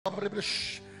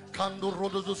Kando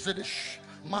rodo zedish.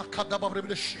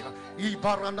 Makadababribishia,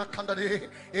 Ibarana Kandade,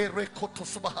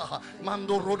 Erekotosuba,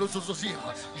 Mando Rodozozia,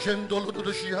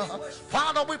 Jendolodosia.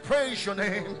 Father, we praise your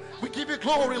name. We give you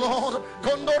glory, Lord.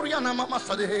 Condoriana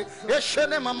Mamasade,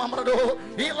 Eshene Mamamado,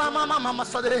 Ilama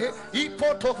Mamasade,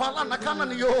 Ipoto Valana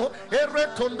Cananio,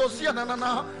 Eretondosia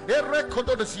Nana,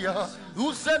 Erekodosia,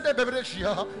 Uzende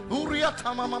Bebresia,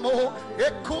 Uriata Mamamo,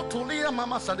 Ekutulia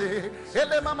Mamasade,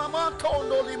 Ele Mamama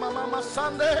Tondoli Mama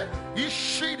Sande,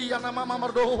 Ishidiana Mama.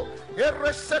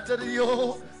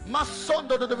 Ereseterio,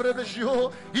 Masondo de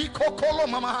Brebegio, Ikokolo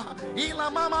Mama,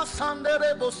 Ila Mama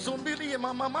Sande, Bosumbili,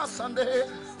 Mama Sande.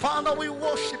 Father, we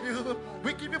worship you,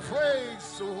 we give you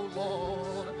praise, oh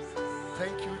Lord.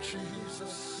 Thank you,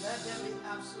 Jesus. Let there be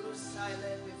absolute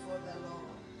silence before the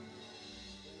Lord.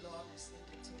 The Lord is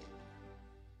thinking.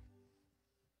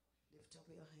 Lift up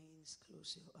your hands,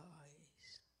 close your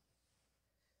eyes.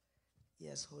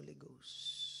 Yes, Holy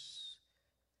Ghost.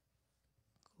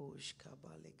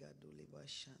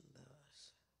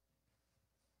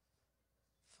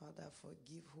 Father,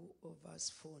 forgive whoever's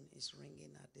phone is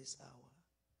ringing at this hour.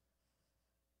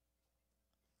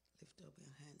 Lift up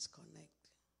your hands, connect.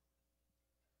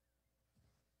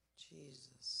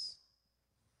 Jesus.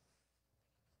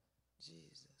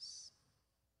 Jesus.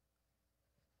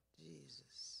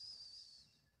 Jesus.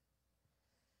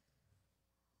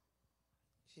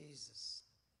 Jesus.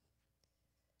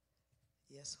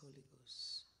 Yes, Holy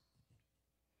Ghost.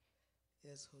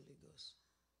 Yes, Holy Ghost.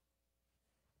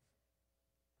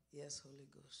 Yes, Holy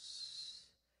Ghost.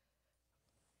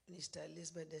 Minister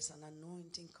Elizabeth, there's an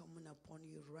anointing coming upon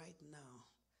you right now.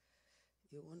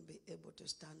 You won't be able to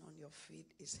stand on your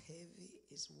feet. It's heavy,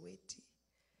 it's weighty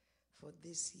for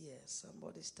this year.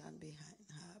 Somebody stand behind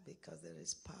her because there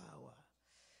is power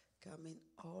coming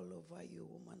all over you,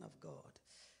 woman of God.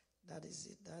 That is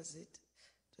it, that's it.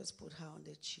 Just put her on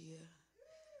the chair.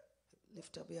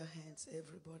 Lift up your hands,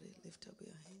 everybody. Lift up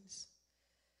your hands.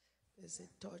 There's a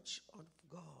touch of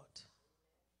God.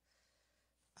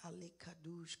 Ali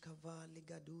kadush kavali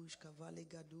gadush kavali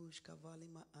gadush kavali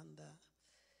maanda.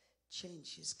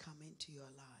 Change is coming to your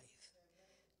life.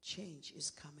 Change is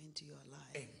coming to your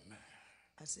life. Amen.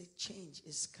 I say change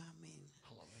is coming.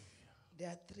 Hallelujah. There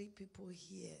are 3 people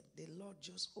here. The Lord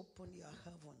just opened your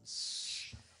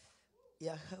heavens.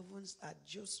 Your heavens are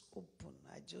just open.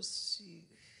 I just see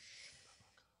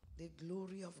the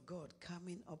glory of God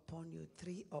coming upon you.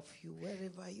 3 of you,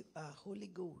 wherever you are, Holy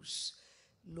Ghost,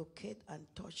 locate and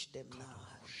touch them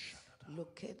now.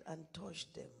 Locate and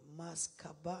touch them. Mas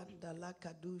kabanda la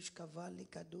kadush kavali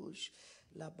kadush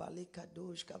la bali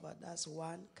kadush kavadas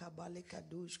 1 kabali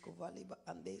kadush kovali ba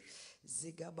ande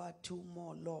zigaba 2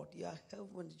 more. Lord, your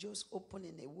heavens just open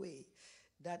in a way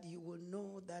that you will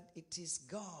know that it is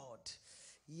God.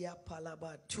 Ya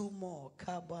palaba 2 more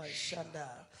kaba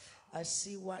shanda. I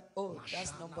see what, oh,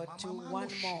 that's number 2.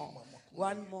 1 more.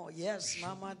 1 more. Yes,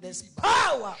 Mama, there's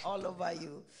power all over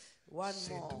you. 1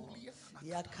 more.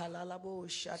 Yakalalabo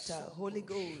shata. Holy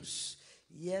Ghost.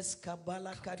 Yes,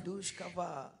 Kabbalah Kadush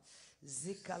Kava.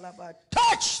 Zikalaba.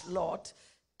 Touch, Lord.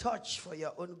 Touch for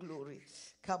your own glory.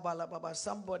 Kabbalah Baba.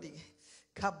 Somebody.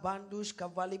 Kabandush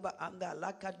Kavaliba Anda.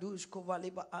 Lakadush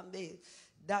Kovaliba Ande.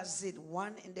 That's it.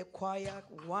 1 in the choir,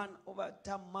 1 over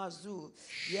Tamazu.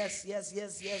 Yes, yes,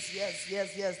 yes, yes, yes,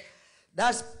 yes, yes.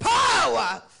 That's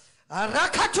power. Holy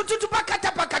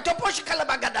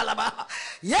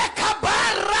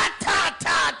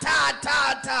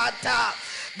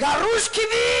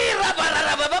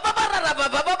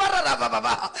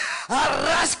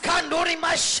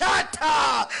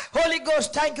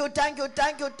Ghost, thank you, thank you,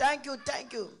 thank you, thank you,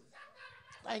 thank you.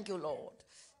 Thank you, Lord.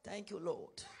 Thank you,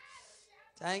 Lord.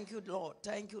 Thank you, Lord.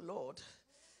 Thank you, Lord.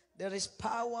 There is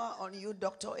power on you,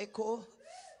 Dr. Echo.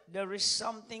 There is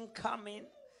something coming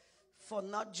for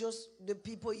not just the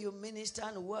people you minister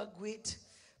and work with,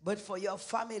 but for your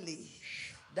family.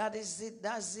 That is it.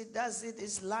 That's it. That's it.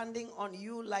 It's landing on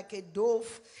you like a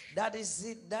dove. That is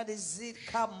it. That is it.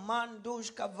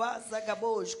 Kamandosh kava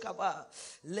zagabosh kava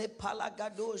le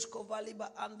palagadosh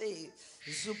kovaliba ande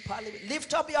zupali.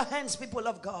 Lift up your hands, people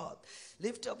of God.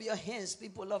 Lift up your hands,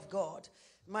 people of God.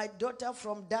 My daughter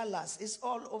from Dallas is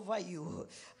all over you.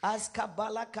 As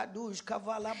Kabbalah Kadush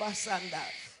Kavala Basanda.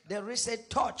 There is a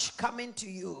touch coming to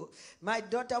you. My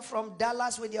daughter from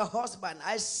Dallas with your husband,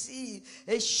 I see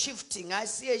a shifting. I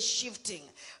see a shifting.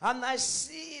 And I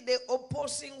see the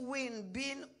opposing wind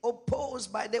being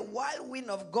opposed by the wild wind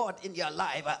of God in your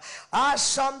life.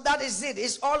 Son, that is it.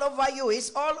 It's all over you.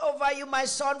 It's all over you, my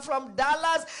son from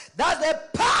Dallas. That's the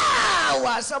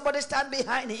power. Somebody stand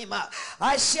behind him.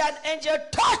 I see an angel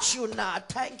touch you now.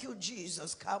 Thank you,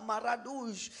 Jesus.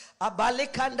 Kamaradush.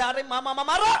 Abalikandari mama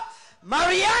mamara.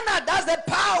 Mariana, that's the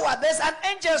power. There's an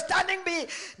angel standing near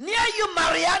you,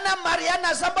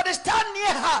 Mariana. Somebody stand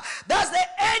near her. That's the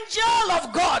angel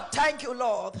of God. Thank you,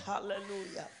 Lord.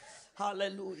 Hallelujah.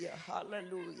 Hallelujah.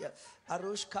 Hallelujah.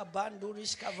 Arushka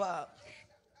bandurishkava.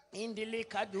 Indili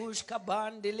kadushka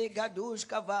bandili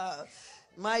gadushkava.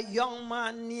 My young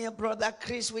man near Brother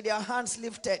Chris with your hands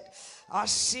lifted. I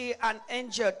see an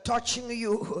angel touching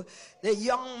you. The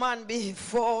young man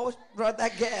before Brother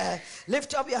Gare.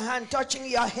 Lift up your hand, touching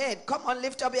your head. Come on,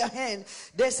 lift up your hand.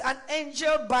 There's an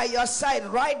angel by your side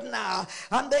right now.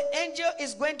 And the angel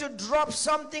is going to drop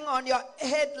something on your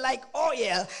head like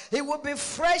oil. It will be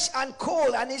fresh and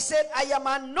cool. And he said, I am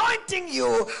anointing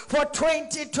you for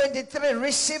 2023.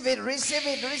 Receive it, receive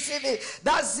it, receive it.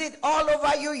 That's it all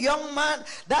over you, young man.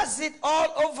 That's it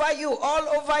all over you, all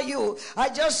over you. I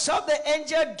just saw the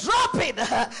angel drop it.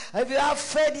 If you have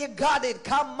faith, you got it.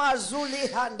 Kamazuli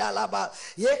handalaba.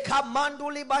 Ye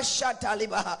kamanduli bashata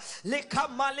liba.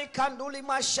 Likamali kanduli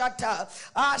mashata.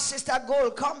 Sister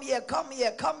Gold, come here, come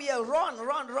here, come here. Run,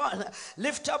 run, run.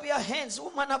 Lift up your hands,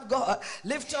 woman of God.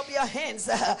 Lift up your hands.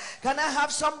 Can I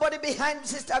have somebody behind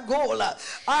Sister Gold?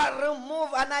 I remove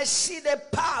and I see the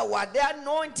power, the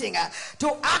anointing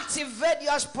to activate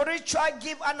your spiritual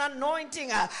gift and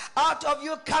anointing out of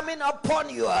you coming upon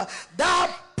you. The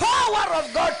power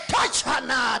of God touch her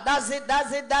now. Does it,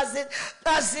 does it, does it,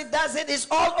 does it, does it. It's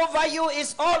all over you.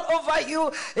 It's all over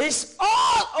you. It's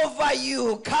all over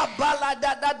you. Kabbalah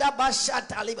da da da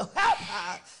bashata. Help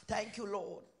her. Thank you,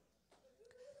 Lord.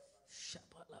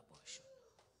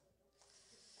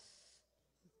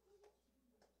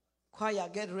 Choir,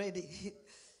 get ready.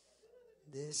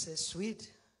 There's a sweet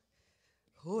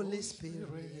Holy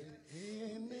Spirit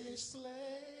in this land.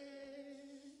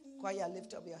 Choir,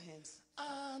 lift up your hands.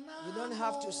 You don't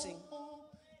have to sing.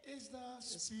 Is the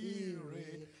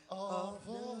Spirit of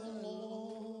the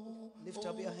Lord. Lift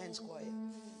up your hands, choir.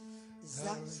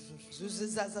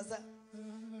 Zuzizazaza.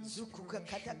 Zukuka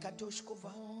kata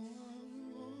katoshkova.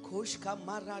 Koshka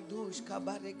maradushka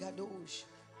baregadosh.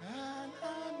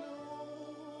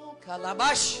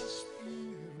 Kalabash.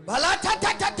 Balata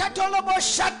tata tolobo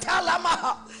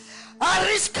shatalamaha.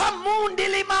 Ariska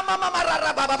mundili mama mama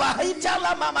rarababa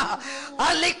hitala mama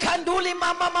alikanduli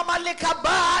mama mama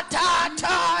likabata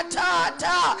ta ta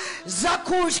ta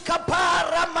zakush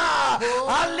kaparama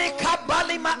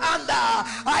alikabali maanda.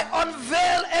 I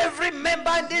unveil every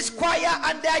member in this choir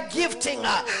and their gifting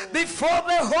before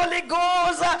the Holy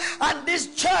Ghost and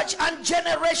this church and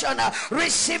generation.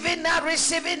 Receiving now,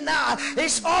 receiving now.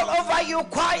 It's all over you,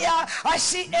 choir. I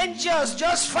see angels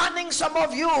just fanning some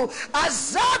of you.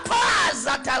 Azapa.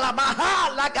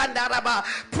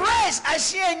 Praise, I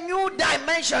see a new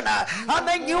dimension and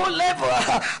a new level.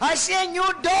 I see a new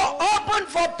door open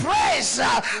for praise.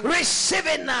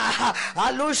 Receiving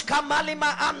Alush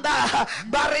Kamalima Anda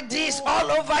Baridis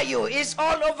all over you. It's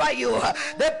all over you.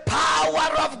 The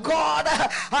power of God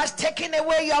has taken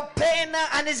away your pain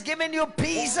and is giving you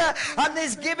peace and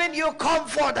is giving you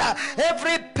comfort.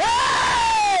 Every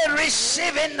pain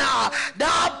receiving now. The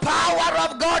power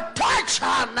of God touch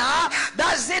her now.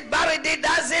 Does it, Baridi?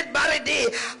 Does it,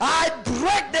 Baridi? I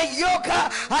break the yoke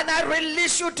and I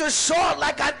release you to soar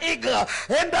like an eagle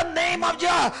in the name of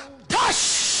your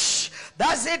touch.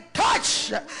 Does it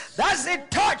touch? Does it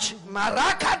touch?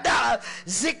 Marakada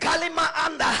Zikalima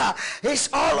Anda. It's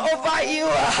all over you.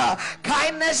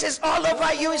 Kindness is all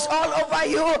over you. It's all over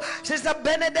you. Sister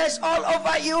Benedict is all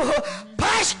over you.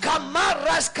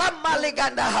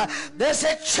 There's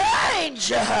a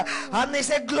change, and it's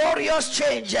a glorious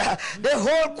change. The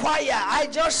whole choir, I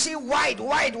just see white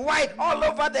all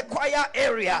over the choir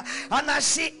area, and I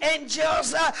see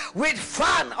angels with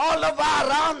fan all over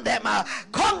around them.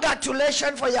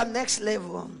 Congratulations for your next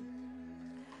level.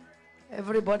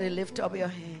 Everybody lift up your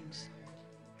hands.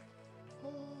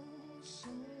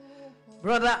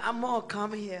 Brother Amor,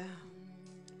 come here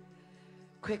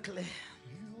quickly.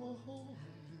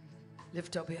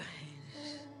 Lift up your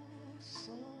hands.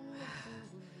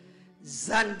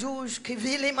 Zandush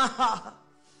kivili maha.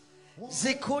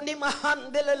 Zikuni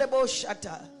mahandelele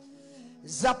boshata.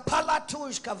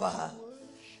 Zapalatush kavaha.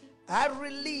 I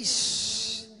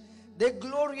release the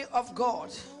glory of God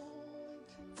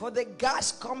for the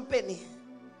gas company,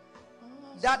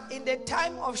 that in the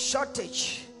time of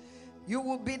shortage, you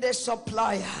will be the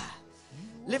supplier.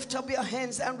 Lift up your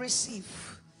hands and receive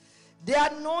the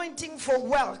anointing for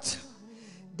wealth,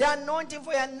 the anointing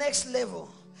for your next level.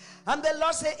 And the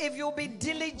Lord said, if you be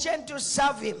diligent to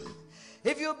serve him,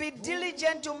 if you be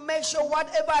diligent to make sure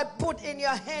whatever I put in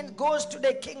your hand goes to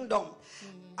the kingdom,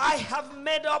 I have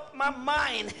made up my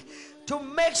mind to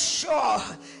make sure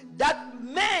that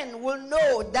men will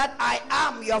know that I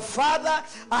am your Father,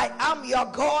 I am your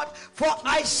God, for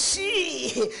I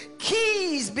see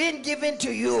keys being given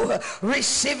to you.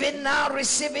 Receive it now,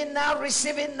 receive it now,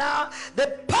 receive it now.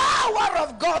 The power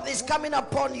of God is coming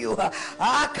upon you. That's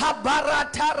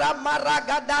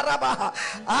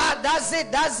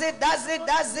it.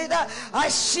 I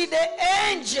see the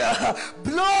angel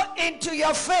blow into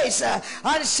your face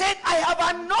and said, I have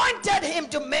anointed him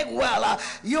to make well.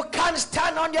 You can't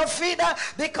stand on your feet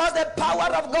because the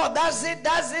power of God. That's it.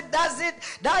 The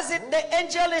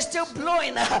angel is still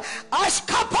blowing.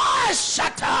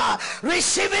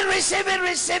 Receive it, receive it,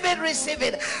 receive it, receive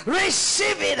it,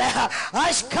 receive it.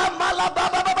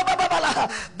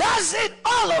 That's it,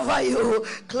 all over you.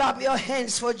 Clap your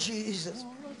hands for Jesus.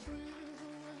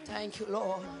 Thank you,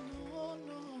 Lord.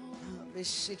 Be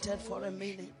seated for a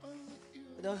minute.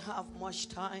 We don't have much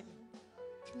time.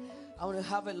 I want to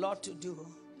have a lot to do.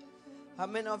 How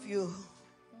many of you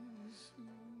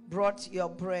brought your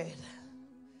bread,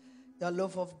 your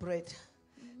loaf of bread?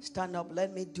 Stand up.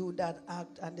 Let me do that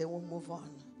act and then we'll move on.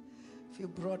 If you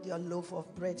brought your loaf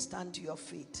of bread, stand to your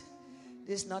feet.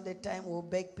 This is not the time we'll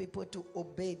beg people to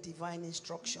obey divine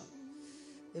instruction.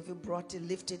 If you brought it,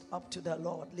 lift it up to the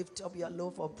Lord. Lift up your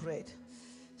loaf of bread.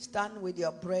 Stand with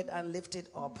your bread and lift it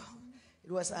up.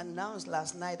 It was announced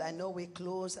last night. I know we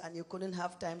closed and you couldn't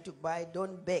have time to buy.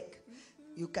 Don't beg.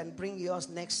 You can bring yours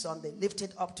next Sunday. Lift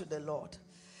it up to the Lord.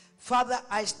 Father,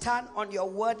 I stand on your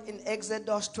word in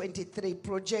Exodus 23.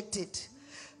 Project it.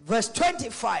 Verse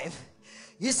 25.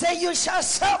 You say you shall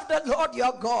serve the Lord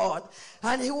your God,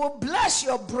 and he will bless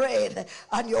your bread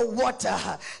and your water.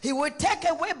 He will take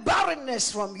away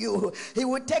barrenness from you. He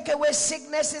will take away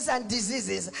sicknesses and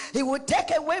diseases. He will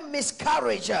take away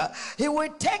miscarriage. He will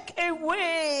take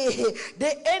away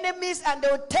the enemies, and they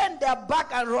will turn their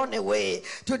back and run away.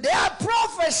 Today I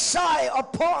prophesy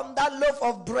upon that loaf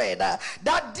of bread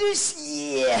that this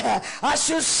year, as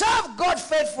you serve God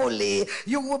faithfully,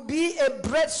 you will be a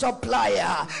bread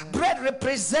supplier. Bread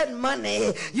represents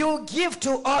money. You will give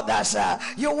to others.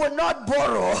 You will not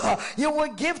borrow. You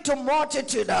will give to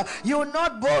multitude. You will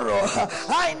not borrow.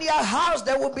 In your house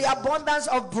there will be abundance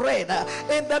of bread.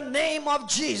 In the name of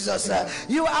Jesus.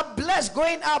 You are blessed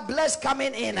going out, blessed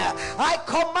coming in. I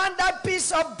command that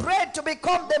piece of bread to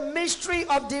become the mystery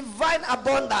of divine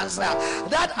abundance.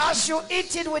 That as you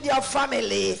eat it with your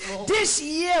family, this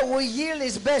year will yield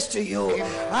its best to you.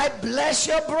 I bless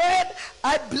your bread.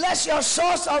 I bless your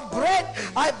source of bread.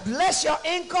 I bless your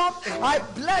income. I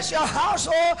bless your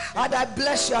household. And I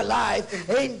bless your life.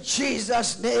 In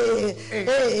Jesus' name.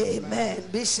 Amen.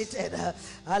 Be seated. As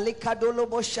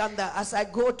I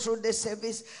go through the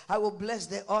service, I will bless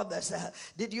the others.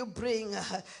 Did you bring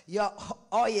your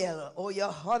oil or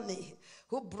your honey?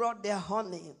 Who brought their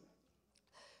honey?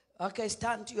 Okay,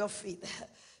 stand to your feet.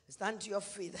 Stand to your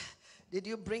feet. Did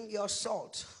you bring your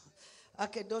salt?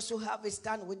 Okay, those who have it,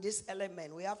 stand with this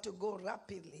element. We have to go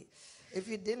rapidly. If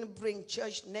you didn't bring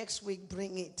church next week,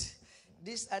 bring it.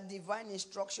 These are divine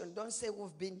instruction. Don't say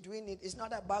we've been doing it. It's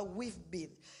not about we've been.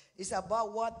 It's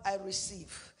about what I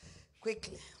receive.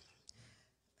 Quickly.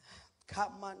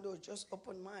 Commando, just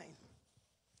open mine.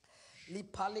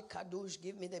 Lipali Kadush,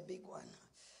 give me the big one.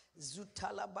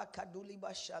 Zutalaba Kaduli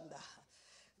Bashanda.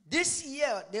 This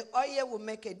year, the oil will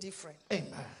make a difference.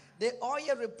 Amen. The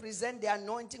oil represents the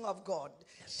anointing of God.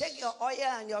 Yes. Take your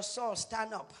oil and your soul,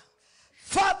 stand up.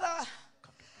 Father,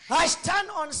 I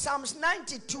stand on Psalms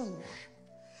 92,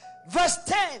 verse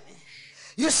 10.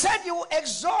 You said you will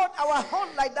exalt our horn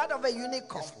like that of a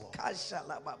unicorn. Yes,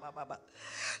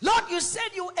 Lord, you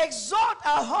said you will exalt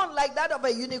our horn like that of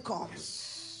a unicorn. Yes.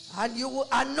 And you will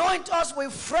anoint us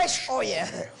with fresh oil.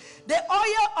 The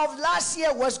oil of last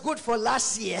year was good for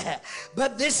last year.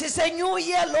 But this is a new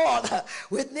year, Lord.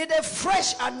 We need a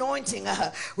fresh anointing.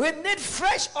 We need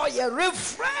fresh oil.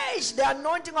 Refresh the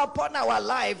anointing upon our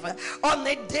life on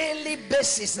a daily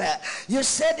basis. You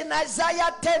said in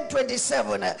Isaiah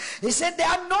 10:27, he said the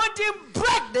anointing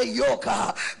break the yoke.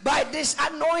 By this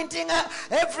anointing,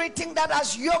 everything that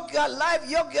has yoked your life,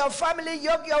 yoked your family,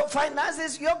 yoked your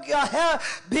finances, yoked your health,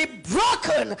 be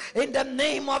broken in the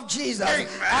name of Jesus. Amen.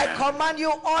 I command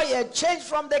you oil, change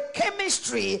from the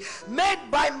chemistry made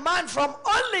by man from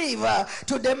olive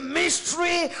to the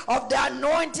mystery of the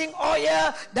anointing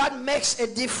oil that makes a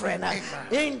difference. Amen.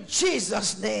 In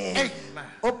Jesus' name. Amen.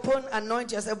 Open,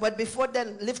 anoint yourself. But before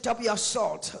then, lift up your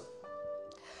salt.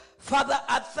 Father,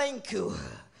 I thank you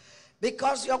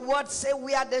because your word say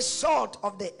we are the salt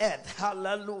of the earth.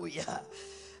 Hallelujah.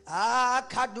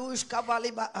 Kadush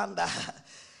Kavaliba Anda.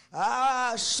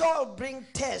 Salt bring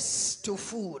taste to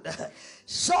food.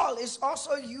 Salt is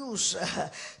also used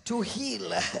to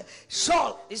heal.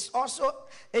 Salt is also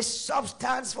a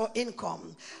substance for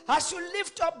income. As you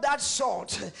lift up that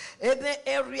salt in the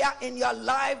area in your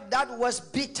life that was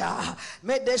bitter,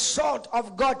 may the salt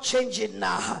of God change it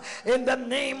now in the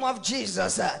name of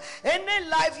Jesus. Any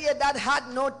life here that had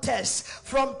no taste,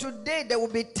 from today there will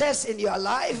be taste in your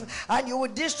life and you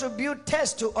will distribute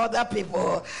taste to other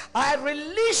people. I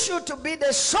release you to be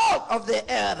the salt of the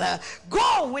earth.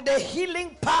 Go with the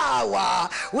healing power,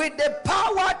 with the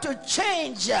power to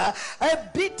change a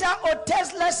bitter or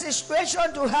tasteless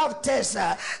situation to have taste,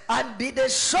 and be the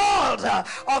salt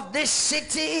of this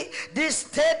city, this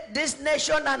state, this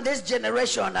nation, and this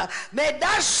generation. May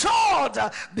that salt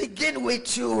begin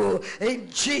with you in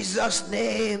Jesus'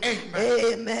 name.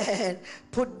 Amen. Amen.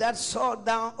 Put that salt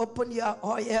down. Open your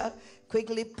oil.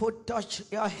 Quickly touch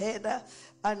your head.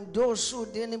 And those who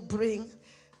didn't bring,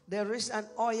 there is an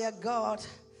oil God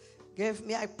gave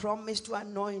me. I promise to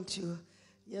anoint you.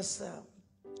 Yes, sir.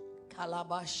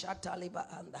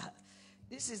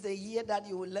 This is the year that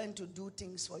you will learn to do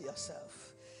things for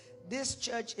yourself. This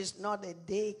church is not a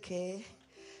daycare.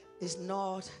 It's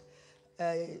not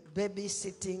a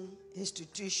babysitting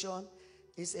institution.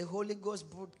 It's a Holy Ghost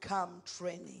boot camp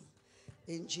training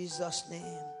in Jesus'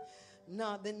 name.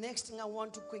 Now, the next thing I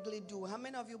want to quickly do. How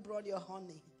many of you brought your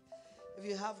honey? If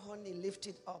you have honey, lift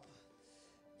it up.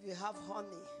 If you have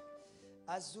honey,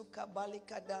 Azuka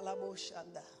Balika Dalabo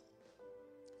Shanda.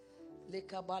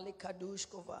 Lika Balika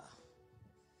Dushkova.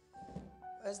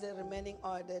 Where's the remaining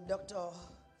oil? The doctor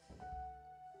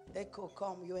Echo,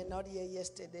 come. You were not here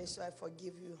yesterday, so I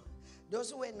forgive you.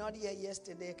 Those who were not here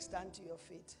yesterday, stand to your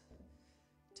feet.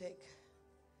 Take.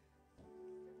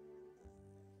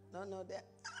 No,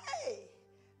 hey,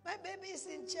 my baby is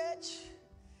in church.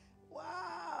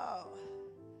 Wow.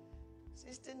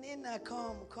 Sister Nina,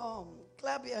 come.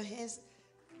 Clap your hands.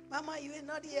 Mama, you were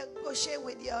not here. Go share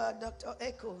with your Dr.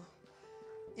 Echo.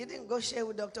 You didn't go share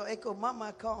with Dr. Echo.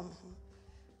 Mama, come.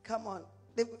 Come on.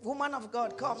 The woman of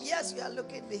God, come. Yes, you are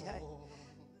looking behind.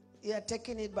 You are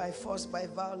taking it by force, by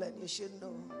violence. You should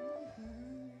know.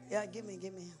 Yeah, give me.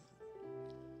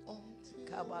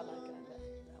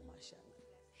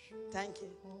 Thank you.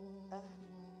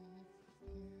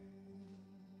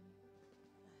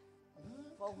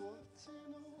 For who?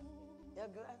 Your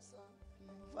grandson.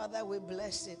 Father, we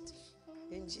bless it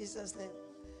in Jesus' name.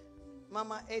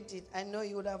 Mama Edith, I know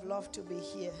you would have loved to be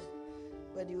here,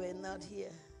 but you were not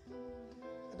here.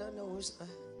 I don't know who's.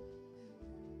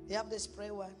 You have the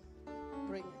spray one?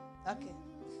 Bring it. Okay.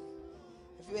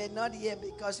 If you were not here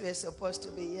because you were supposed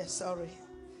to be here, sorry.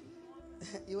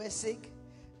 You were sick?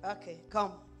 Okay,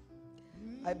 come.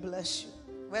 I bless you.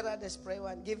 Where are the spray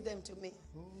one? Give them to me.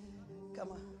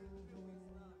 Come on.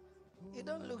 You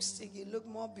don't look sick. You look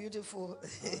more beautiful.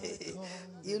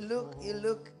 You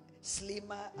look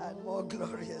slimmer and more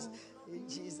glorious. In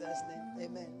Jesus' name.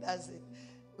 Amen. That's it.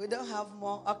 We don't have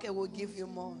more. Okay, we'll give you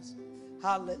more.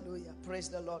 Hallelujah. Praise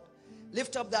the Lord.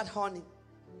 Lift up that honey.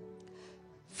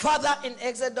 Father, in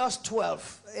Exodus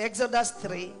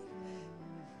 3,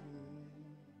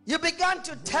 you began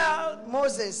to tell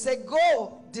Moses, say,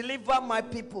 go deliver my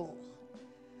people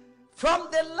from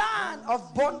the land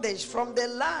of bondage, from the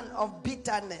land of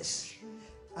bitterness.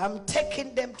 I'm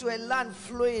taking them to a land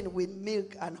flowing with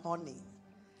milk and honey.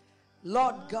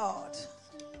 Lord God,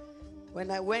 when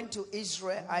I went to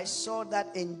Israel, I saw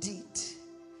that indeed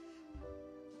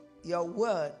your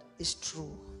word is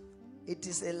true. It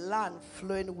is a land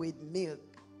flowing with milk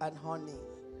and honey.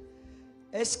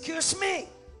 Excuse me.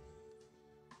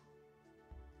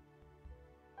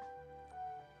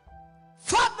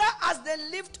 Father, as they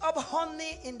lift up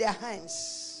honey in their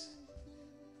hands,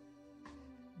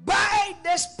 by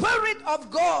the Spirit of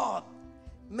God,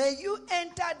 may you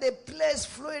enter the place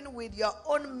flowing with your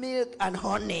own milk and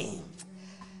honey.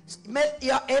 May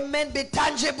your amen be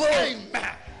tangible. Amen.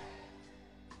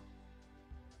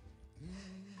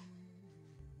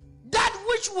 That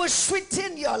which will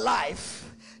sweeten your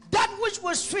life, that which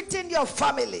will sweeten your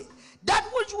family, that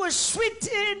which will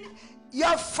sweeten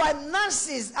your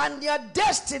finances and your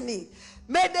destiny,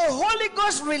 may the Holy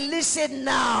Ghost release it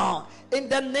now in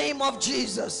the name of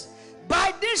Jesus.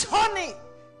 By this honey,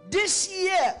 This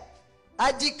year,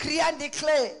 I decree and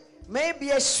declare, may be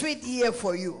a sweet year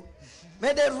for you.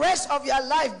 May the rest of your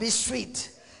life be sweet.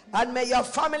 And may your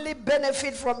family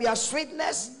benefit from your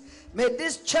sweetness. May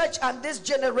this church and this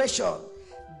generation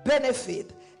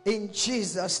benefit in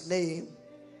Jesus' name.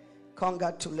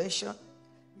 Congratulations.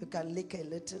 You can lick a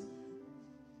little.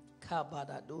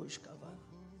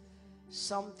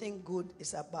 Something good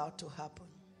is about to happen.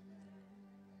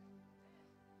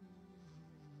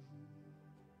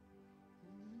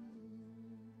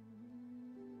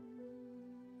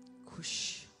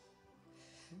 Kush.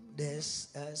 There's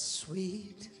a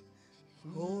sweet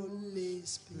Holy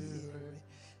Spirit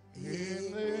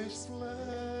in this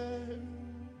place.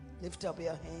 Lift up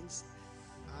your hands.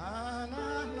 And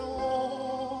I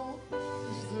know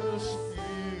the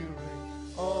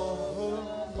Spirit of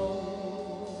the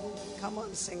Lord. Come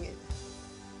on, sing it.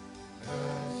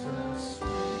 There's a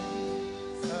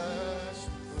sweet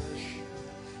expression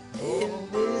In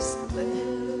this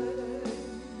place.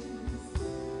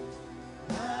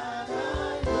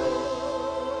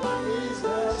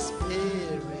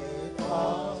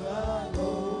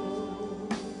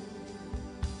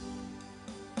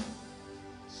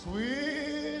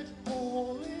 Sweet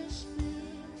Holy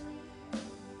Spirit,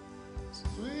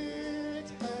 sweet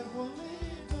Heavenly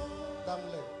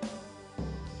Dove,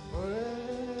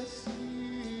 precious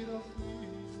seed of me,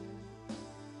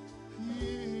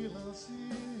 heal us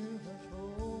in the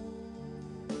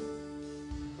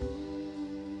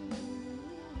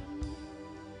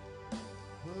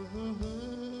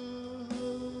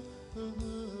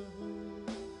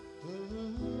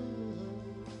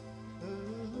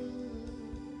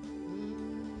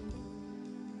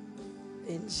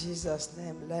In Jesus'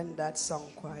 name, learn that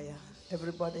song, choir.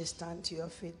 Everybody stand to your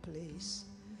feet, please.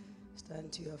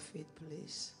 Stand to your feet,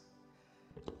 please.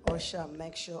 Usher,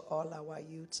 make sure all our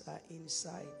youths are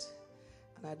inside.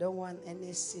 And I don't want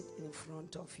any seat in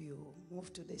front of you.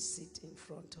 Move to the seat in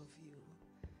front of you.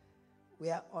 We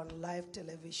are on live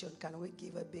television. Can we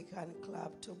give a big hand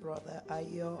clap to Brother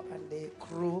Ayo and the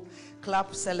crew?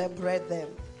 Clap, celebrate them.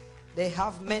 They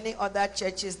have many other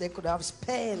churches they could have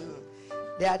spent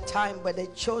their time, but they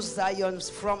chose Zion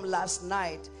from last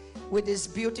night with his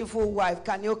beautiful wife.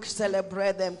 Can you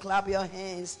celebrate them? Clap your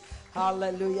hands.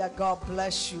 Hallelujah. God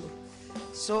bless you.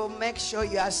 So make sure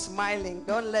you are smiling.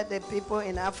 Don't let the people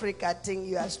in Africa think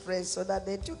you are stressed so that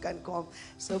they too can come.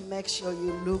 So make sure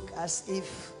you look as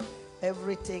if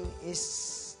everything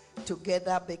is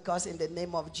together, because in the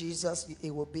name of Jesus, it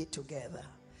will be together.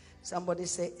 Somebody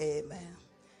say amen.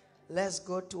 Let's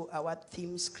go to our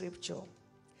theme scripture.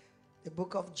 The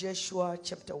book of Joshua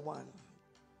chapter 1.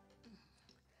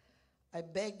 I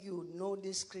beg you, know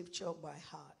this scripture by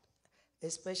heart,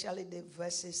 especially the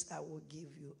verses I will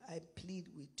give you. I plead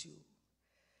with you.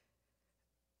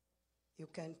 You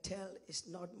can tell it's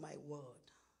not my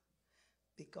word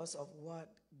because of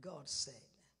what God said.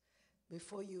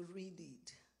 Before you read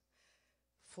it,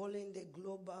 following the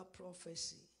global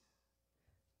prophecy,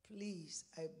 please,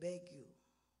 I beg you,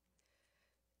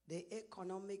 the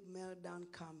economic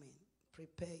meltdown coming,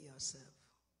 prepare yourself.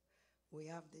 We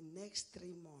have the next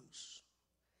 3 months.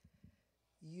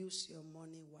 Use your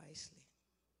money wisely.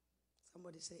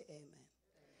 Somebody say amen.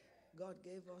 God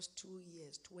gave us 2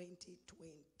 years, 2020,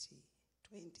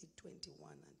 2021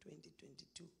 and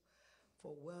 2022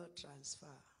 for wealth transfer.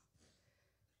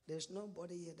 There's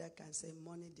nobody here that can say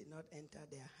money did not enter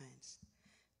their hands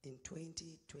in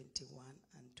 2021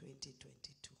 and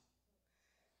 2022.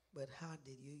 But how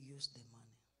did you use the money?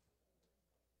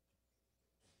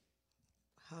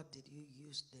 How did you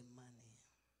use the money?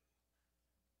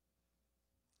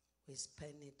 We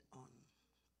spend it on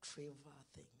trivial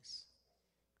things.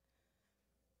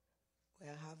 We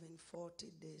are having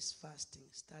 40 days fasting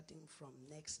starting from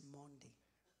next Monday.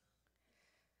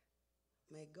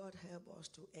 May God help us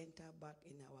to enter back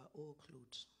in our old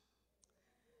clothes.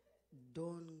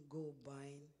 Don't go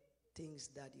buying things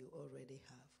that you already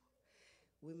have.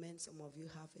 Women, some of you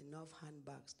have enough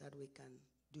handbags that we can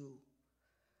do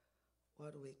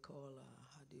what we call,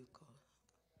 how do you call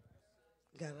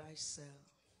it? Garage sale.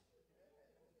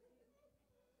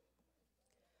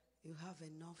 You have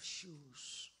enough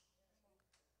shoes.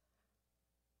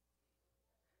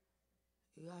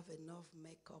 You have enough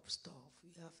makeup stuff.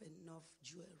 You have enough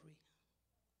jewelry.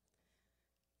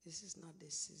 This is not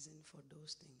the season for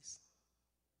those things.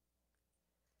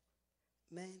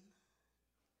 Men,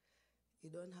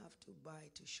 you don't have to buy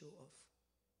to show off.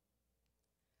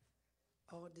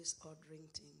 All these ordering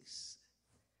things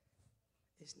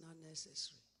is not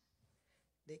necessary.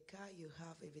 The car you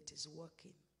have, if it is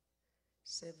working,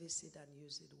 service it and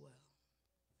use it well.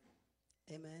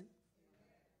 Amen?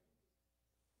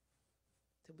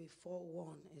 To be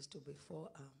forewarned is to be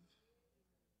forearmed.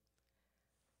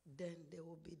 Then there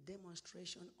will be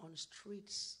demonstration on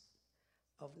streets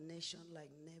of nation like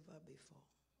never before.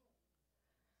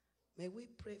 May we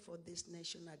pray for this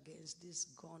nation against this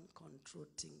gun control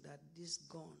thing, that these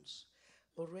guns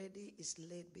already is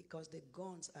late because the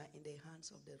guns are in the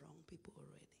hands of the wrong people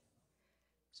already.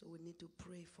 So we need to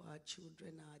pray for our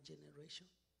children, our generation.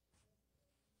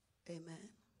 Amen.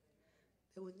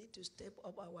 Then we need to step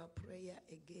up our prayer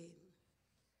again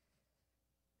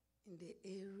in the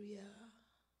area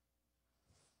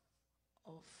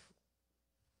of,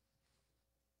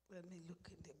 let me look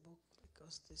in the book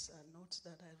because these are notes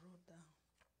that I wrote down.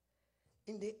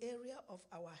 In the area of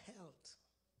our health,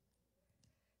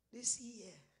 this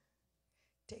year,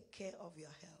 take care of your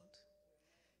health.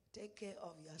 Take care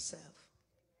of yourself.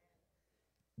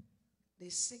 The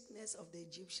sickness of the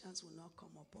Egyptians will not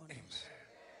come upon us.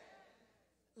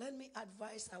 Let me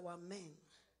advise our men,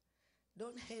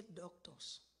 don't hate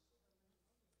doctors.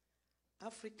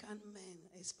 African men,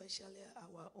 especially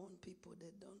our own people,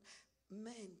 they don't.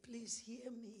 Men, please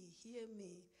hear me, hear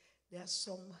me. There are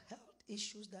some health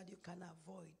issues that you can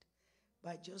avoid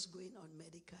by just going on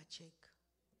medical check.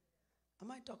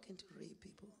 Am I talking to real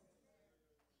people?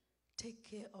 Take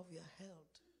care of your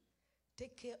health.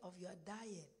 Take care of your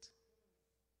diet.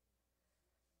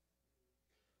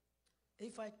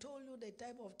 If I told you the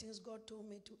type of things God told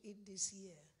me to eat this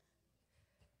year,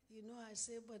 you know, I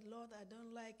say, but Lord, I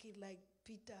don't like it like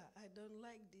Peter. I don't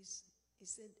like this. He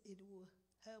said it will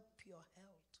help your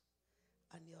health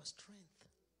and your strength.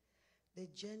 The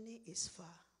journey is far.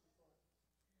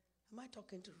 Am I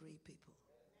talking to real people?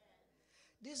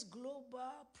 These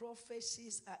global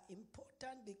prophecies are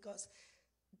important because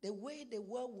the way the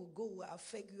world will go will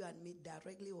affect you and me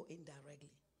directly or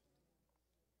indirectly.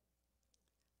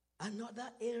 Another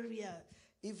area,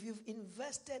 if you've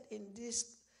invested in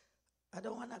this, I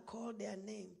don't want to call their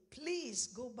name, please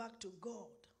go back to God.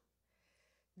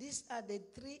 These are the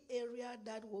 4 areas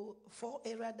that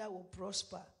will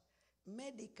prosper.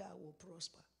 Medical will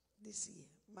prosper this year,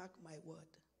 mark my word.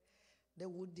 They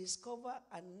will discover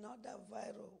another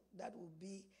virus that will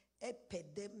be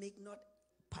epidemic, not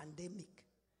pandemic.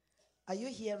 Are you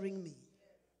hearing me?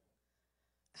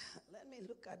 Let me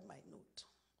look at my note.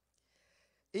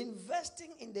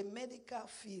 Investing in the medical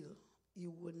field,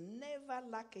 you will never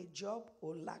lack a job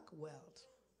or lack wealth.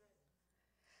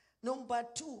 Number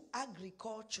 2,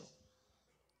 agriculture.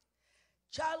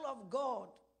 Child of God,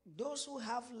 those who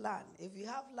have land, if you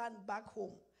have land back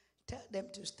home, tell them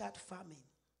to start farming.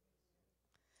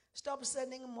 Stop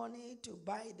sending money to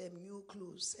buy them new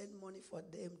clothes. Send money for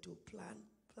them to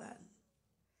plan.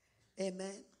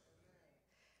 Amen.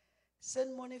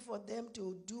 Send money for them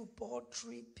to do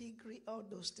poultry, piggery, all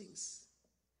those things.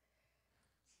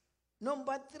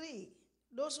 Number 3,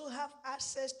 those who have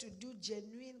access to do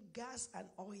genuine gas and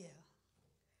oil,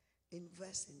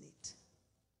 invest in it.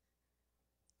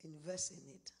 Invest in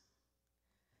it.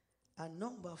 And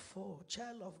number 4,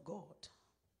 child of God,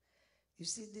 you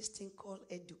see this thing called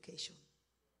education.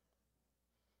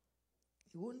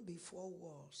 It won't be 4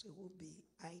 walls, it will be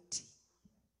IT.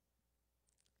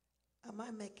 Am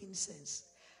I making sense?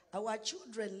 Our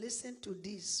children, listen to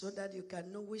this so that you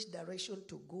can know which direction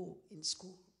to go in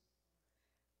school.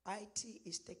 IT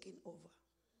is taking over.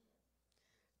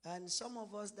 And some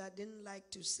of us that didn't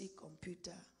like to see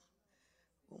computer,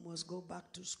 we must go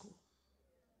back to school.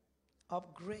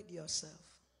 Upgrade yourself.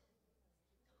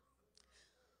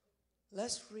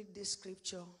 Let's read this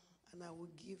scripture and I will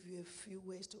give you a few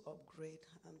ways to upgrade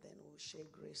and then we'll share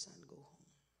grace and go home.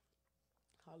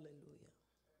 Hallelujah.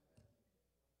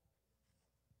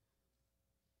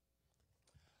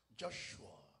 Joshua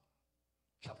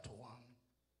chapter 1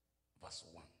 verse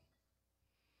 1.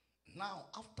 Now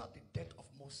after the death of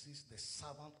Moses, the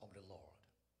servant of the Lord,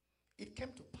 it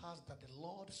came to pass that the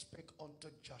Lord spake unto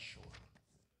Joshua,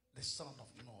 the son of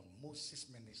Nun, Moses'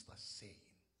 minister, saying,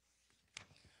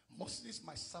 Moses,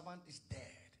 my servant, is dead.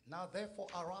 Now therefore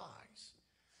arise,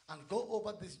 and go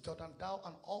over this Jordan, thou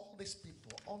and all these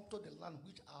people, unto the land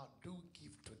which I do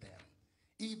give to them,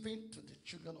 even to the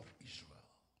children of Israel.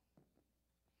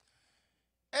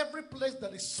 Every place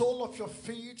that the sole of your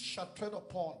feet shall tread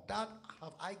upon, that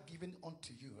have I given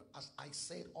unto you, as I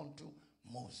said unto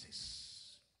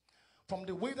Moses. From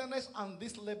the wilderness and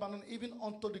this Lebanon, even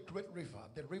unto the great river,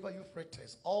 the river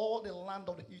Euphrates, all the land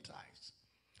of the Hittites,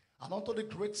 and unto the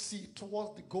great sea,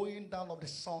 towards the going down of the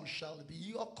sun, shall be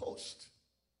your coast.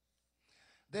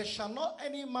 There shall not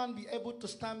any man be able to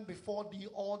stand before thee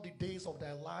all the days of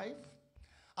thy life.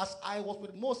 As I was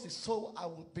with Moses, so I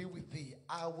will be with thee.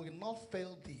 I will not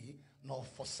fail thee, nor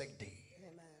forsake thee.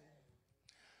 Amen.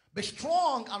 Be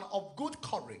strong and of good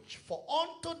courage, for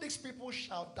unto these people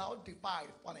shalt thou divide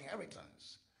for an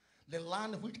inheritance the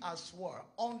land which I swore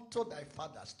unto thy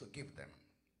fathers to give them.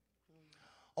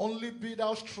 Only be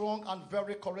thou strong and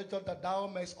very courageous, that thou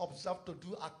mayest observe to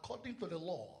do according to the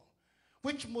law,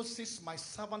 which Moses my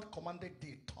servant commanded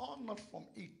thee. Turn not from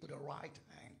it to the right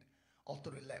hand or to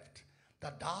the left,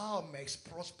 that thou mayest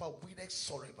prosper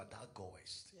whithersoever thou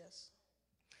goest. Yes.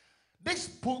 This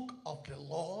book of the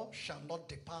law shall not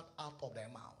depart out of thy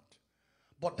mouth,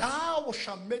 but thou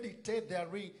shalt meditate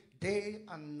therein day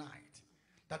and night,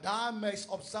 that thou mayest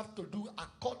observe to do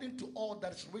according to all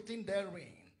that is written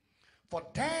therein. For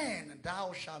then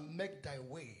thou shalt make thy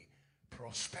way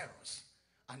prosperous,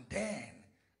 and then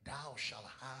thou shalt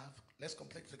have, let's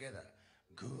complete together,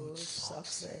 good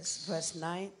success. Verse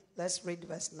 9, let's read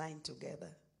verse 9 together.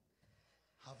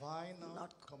 Have I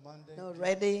not commanded? No,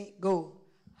 ready, go.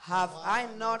 Have I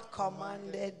not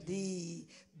commanded thee?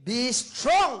 Be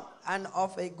strong and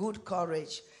of a good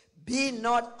courage. Be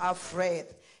not afraid,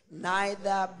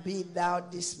 neither be thou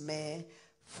dismayed,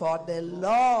 for the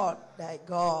Lord thy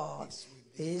God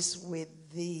is with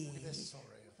thee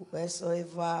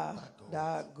wheresoever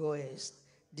thou goest.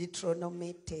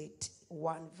 Deuteronomy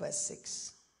 31 verse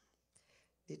 6.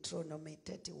 Deuteronomy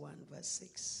 31 verse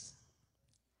 6.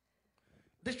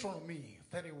 Deuteronomy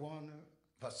 31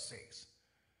 verse 6.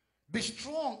 Be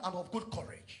strong and of good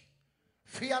courage.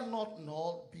 Fear not,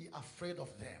 nor be afraid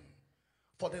of them.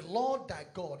 For the Lord thy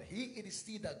God, he it is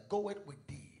he that goeth with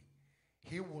thee.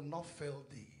 He will not fail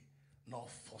thee, nor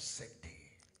forsake thee.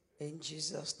 In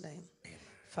Jesus' name. Amen.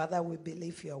 Father, we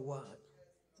believe your word.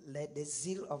 Let the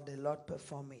zeal of the Lord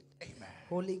perform it. Amen.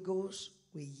 Holy Ghost,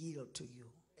 we yield to you.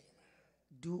 Amen.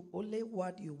 Do only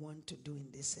what you want to do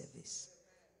in this service.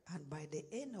 And by the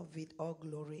end of it, all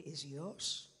glory is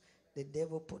yours. The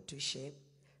devil put to shame.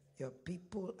 Your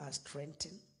people are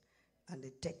strengthened, and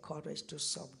they take courage to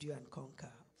subdue and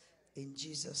conquer. In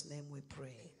Jesus' name we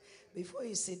pray. Before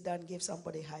you sit down, give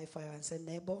somebody a high five and say,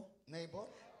 neighbor,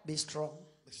 be strong,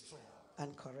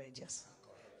 and courageous.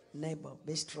 Neighbor,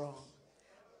 be strong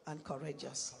and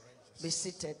courageous. Be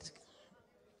seated.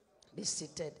 Be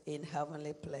seated in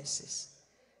heavenly places.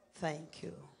 Thank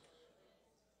you.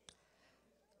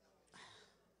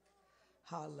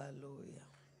 Hallelujah.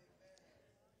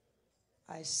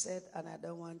 I said, and I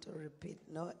don't want to repeat,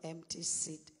 no empty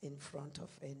seat in front of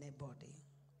anybody.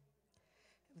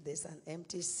 If there's an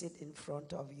empty seat in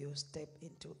front of you, step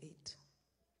into it.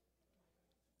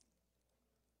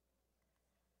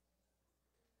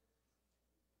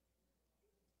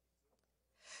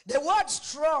 The word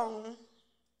strong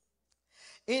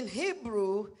in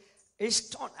Hebrew is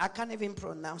ton. I can't even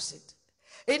pronounce it.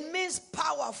 It means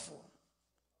powerful.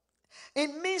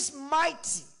 It means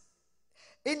mighty.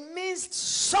 It means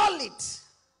solid.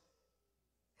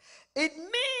 It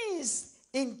means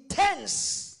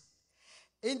intense.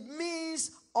 It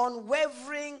means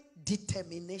unwavering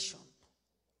determination.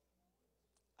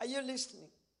 Are you listening?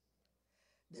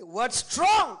 The word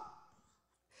strong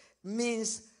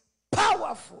means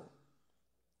powerful.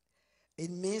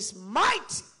 It means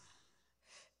mighty.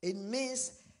 It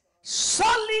means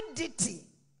solidity,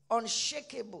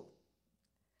 unshakable.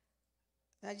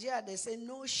 Nigeria, they say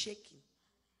no shaking.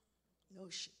 No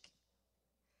shaking.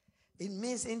 It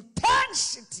means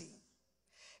intensity.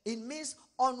 It means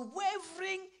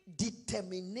unwavering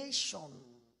determination.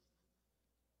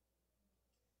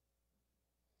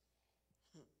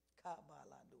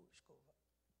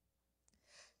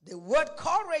 The word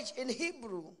courage in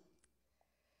Hebrew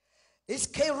is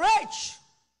courage,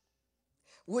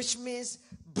 which means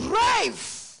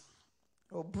brave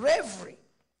or bravery,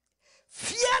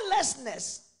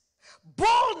 fearlessness,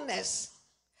 boldness.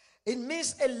 It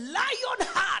means a lion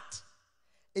heart.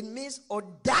 It means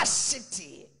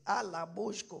audacity.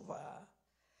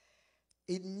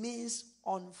 It means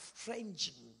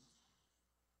unfringing.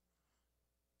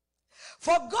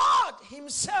 For God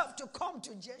himself to come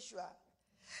to Joshua,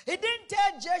 he didn't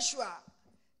tell Joshua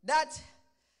that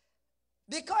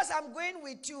because I'm going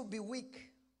with you, be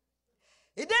weak.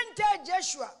 He didn't tell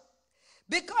Joshua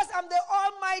because I'm the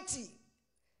Almighty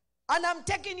and I'm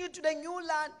taking you to the new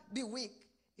land, be weak.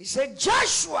 He said,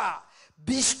 Joshua,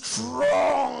 be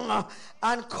strong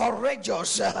and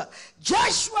courageous.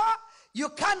 Joshua, you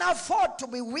can't afford to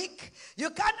be weak.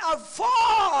 You can't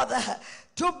afford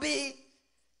to be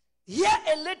Here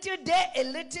a little, there a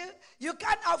little. You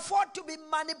can't afford to be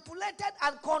manipulated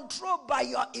and controlled by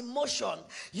your emotion.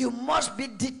 You must be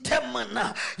determined.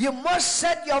 You must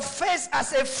set your face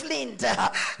as a flint.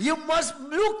 You must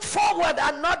look forward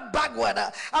and not backward.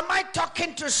 Am I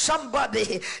talking to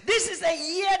somebody? This is a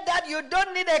year that you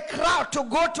don't need a crowd to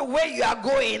go to where you are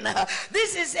going.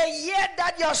 This is a year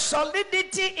that your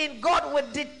solidity in God will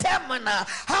determine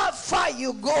how far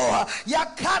you go. Your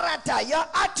character, your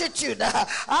attitude,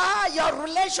 your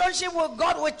relationship with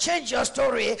God will change your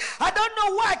story. I don't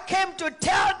know why I came to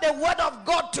tell the word of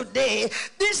God today.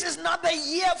 This is not the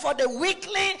year for the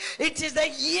weakling. It is the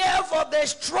year for the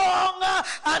strong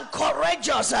and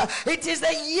courageous. It is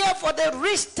the year for the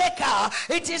risk taker.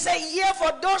 It is a year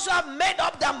for those who have made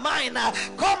up their mind.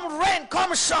 Come rain,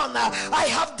 come sun. I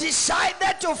have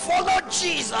decided to follow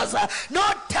Jesus.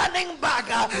 No turning back.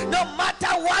 No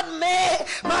matter what may,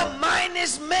 my mind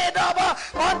is made up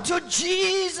unto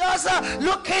Jesus.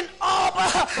 Looking up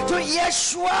to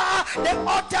Yeshua, the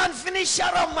author and finisher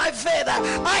of my faith.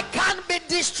 I can't be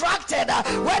distracted.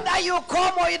 Whether you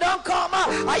come or you don't come,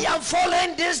 I am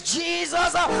following this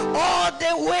Jesus all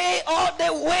the way, all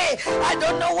the way. I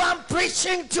don't know who I'm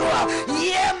preaching to.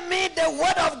 Hear me, the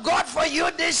word of God for you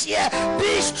this year.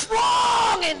 Be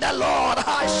strong in the Lord.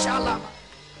 Shalom.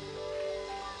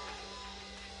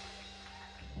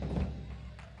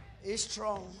 Be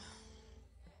strong.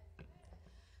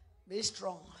 Be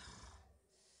strong.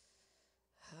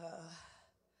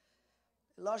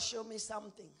 Lord, show me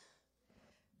something.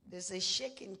 There's a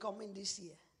shaking coming this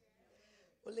year.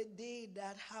 Only they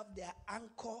that have their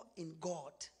anchor in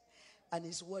God and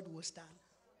His word will stand.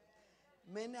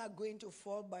 Many are going to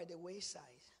fall by the wayside.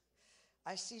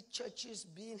 I see churches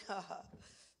being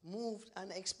moved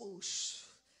and exposed.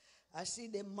 I see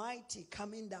the mighty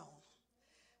coming down.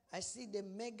 I see the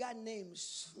mega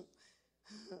names.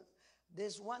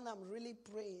 There's one I'm really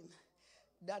praying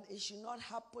that it should not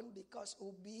happen because it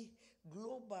will be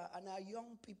global and our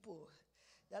young people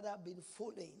that have been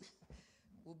following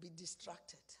will be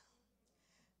distracted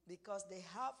because they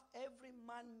have every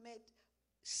man-made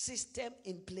system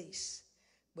in place,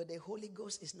 but the Holy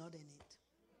Ghost is not in it.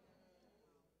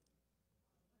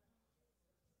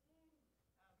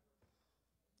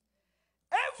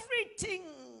 Everything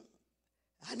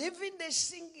and even the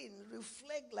singing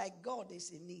reflect like God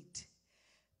is in it,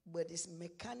 but it's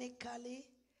mechanically,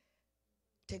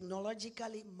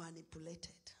 technologically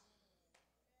manipulated.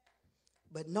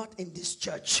 But not in this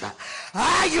church.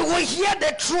 You will hear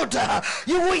the truth.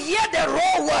 You will hear the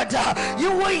raw word.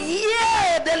 You will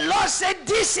hear the Lord say,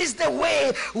 this is the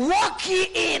way. Walk ye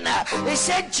in. He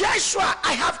said, Joshua,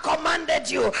 I have commanded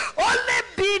you. Only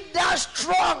be thou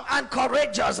strong and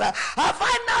courageous. Have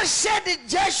I not said it,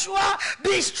 Joshua?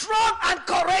 Be strong and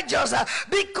courageous.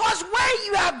 Because where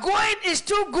you are going is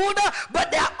too good,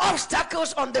 but there are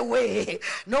obstacles on the way.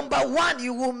 Number one,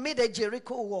 you will meet a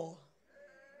Jericho wall.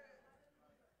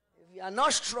 You are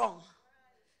not strong,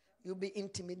 you'll be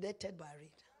intimidated by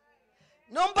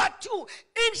it. Number two,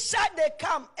 inside the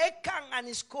camp, Achan and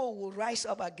his co will rise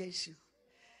up against you.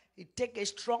 It takes a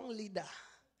strong leader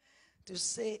to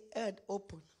say, earth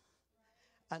open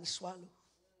and swallow.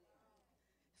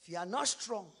 If you are not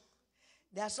strong,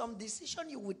 there are some decisions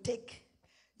you will take.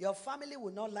 Your family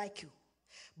will not like you.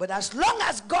 But as long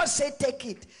as God says take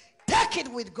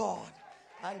it with God,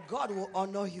 and God will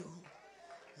honor you.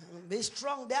 Be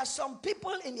strong. There are some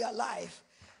people in your life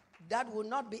that will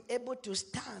not be able to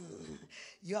stand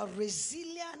your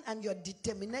resilience and your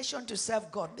determination to serve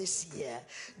God this year.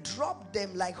 Drop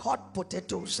them like hot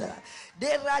potatoes.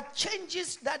 There are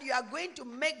changes that you are going to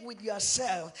make with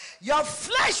yourself. Your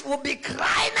flesh will be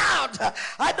crying out,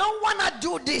 I don't want to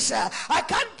do this. I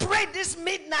can't pray this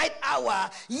midnight hour.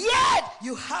 Yet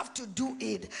you have to do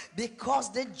it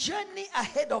because the journey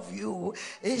ahead of you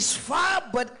is far,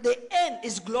 but the end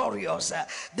is glorious.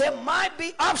 There might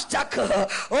be obstacles.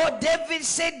 Oh, David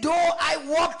said, though I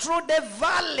walk through the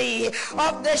valley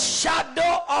of the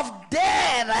shadow of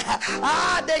death,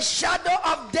 the shadow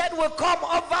of death will come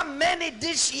over many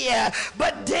this year,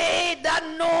 but they that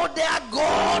know their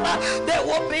God, they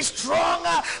will be strong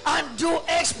and do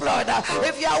exploit.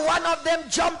 If you are one of them,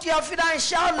 jump to your feet and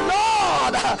shout,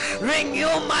 Lord,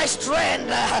 renew my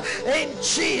strength in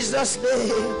Jesus'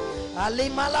 name.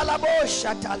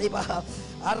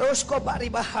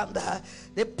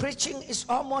 The preaching is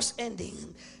almost ending.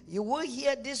 You will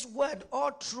hear this word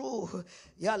all through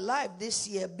your life this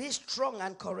year. Be strong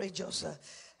and courageous.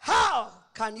 How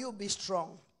can you be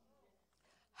strong?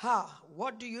 How?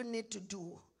 What do you need to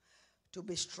do to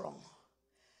be strong?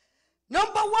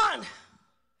 Number one,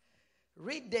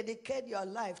 rededicate your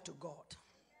life to God.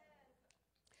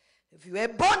 If you were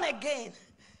born again,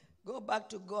 go back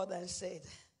to God and say,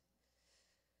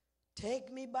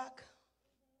 take me back.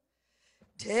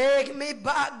 Take me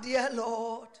back, dear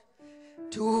Lord,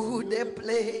 to the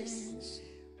place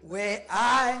where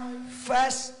I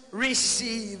first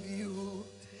received you.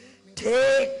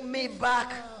 Take me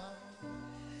back.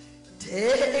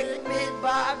 Take me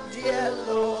back, dear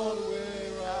Lord,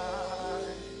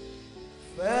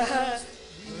 where I first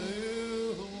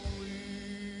knew you.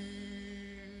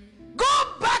 Go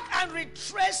back and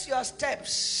retrace your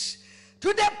steps to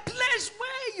the place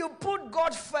where you put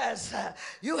God first.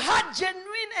 You had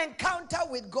genuine encounter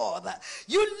with God.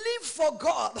 You live for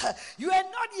God. You are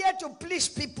not here to please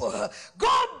people.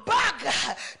 Go back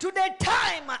to the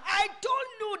time I told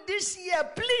you this year,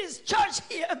 please, church,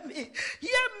 hear me.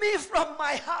 Hear me from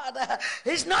my heart.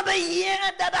 It's not a year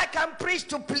that I can preach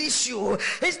to please you.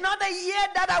 It's not a year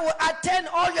that I will attend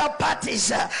all your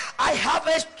parties. I have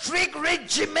a strict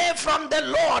regimen from the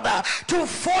Lord to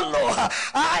follow.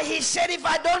 He said, if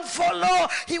I don't follow,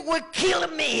 he will kill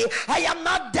me. I am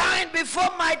not dying before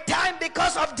my time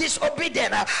because of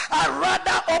disobedience. I'd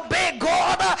rather obey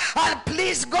God and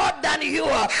please God than you.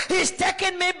 He's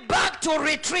taking me back to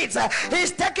retreats.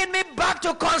 He's taking me back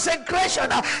to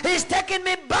consecration. He's taking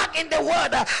me back in the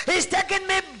word. He's taking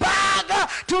me back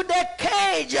to the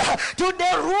cage, to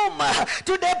the room,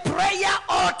 to the prayer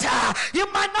altar. You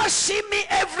might not see me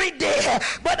every day,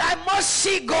 but I must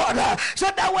see God, so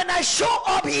that when I show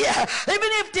up here, even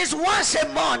if it is once a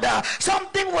month,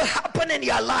 something will happen in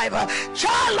your life.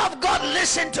 Child of God,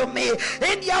 listen to me.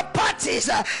 In your parties,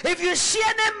 if you see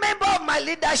any member of my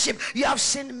leadership, you have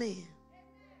seen me.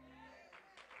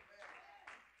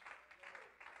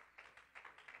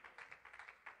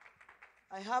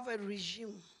 I have a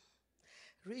regime,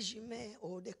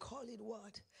 or they call it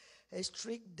what? A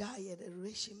strict diet, a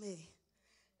regime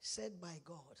set by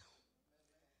God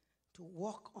to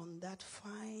walk on that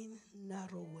fine,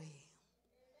 narrow way.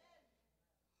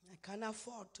 I can't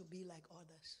afford to be like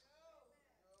others.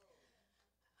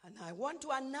 And I want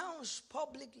to announce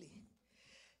publicly,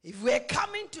 if we're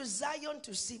coming to Zion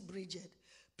to see Bridget,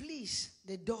 please,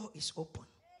 the door is open.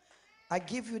 I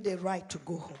give you the right to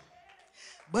go home.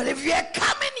 But if you are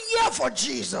coming here for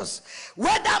Jesus,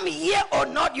 whether I'm here or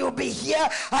not, you'll be here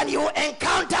and you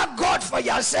encounter God for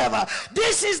yourself.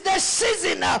 This is the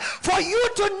season for you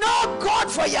to know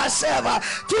God for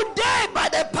yourself. Today, by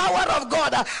the power of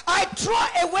God, I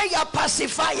throw away your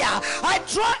pacifier. I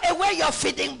throw away your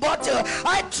feeding bottle.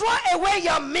 I throw away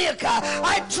your milk.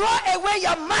 I throw away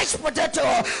your mashed potato.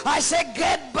 I say,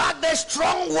 get back the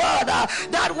strong word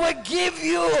that will give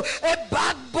you a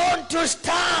backbone to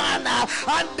stand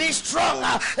and be strong.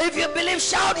 If you believe,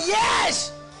 shout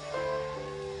yes.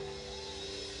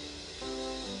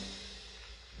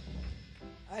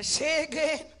 I say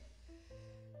again,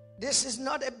 this is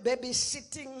not a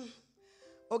babysitting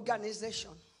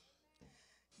organization.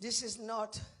 This is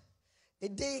not a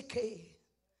daycare.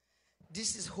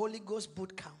 This is Holy Ghost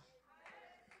boot camp.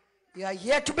 You are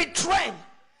here to be trained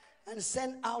and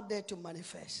sent out there to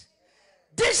manifest.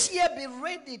 This year, be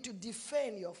ready to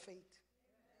defend your faith.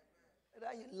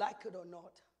 Whether you like it or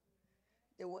not,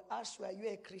 they will ask you, are you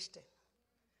a Christian?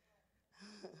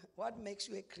 What makes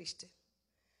you a Christian?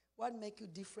 What makes you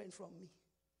different from me?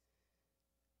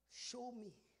 Show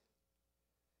me.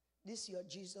 This is your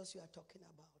Jesus you are talking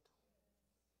about.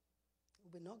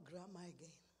 It will be not grammar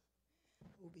again.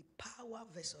 It will be power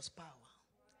versus power.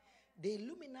 The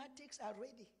Illuminatics are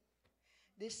ready.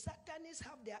 The Satanists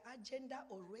have their agenda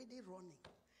already running.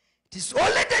 It is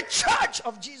only the church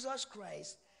of Jesus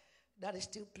Christ that is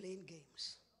still playing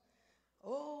games.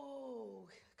 Oh,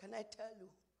 can I tell you?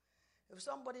 If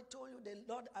somebody told you the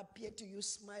Lord appeared to you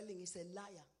smiling, he's a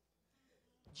liar.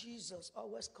 Jesus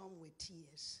always comes with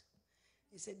tears.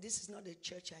 He said, this is not the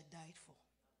church I died for.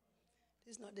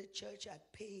 This is not the church I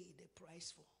paid the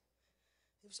price for.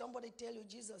 If somebody tell you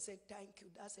Jesus said thank you,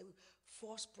 that's a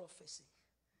false prophecy.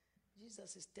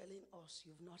 Jesus is telling us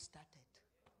you've not started.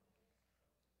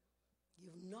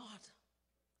 You've not.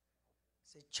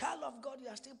 Say, child of God, you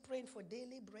are still praying for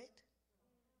daily bread?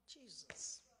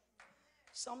 Jesus.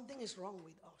 Something is wrong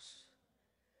with us.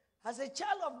 As a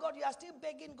child of God, you are still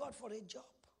begging God for a job.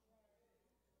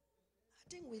 I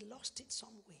think we lost it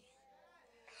somewhere.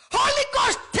 Holy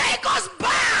Ghost, take us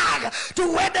back to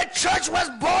where the church was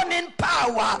born in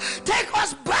power. Take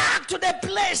us back to the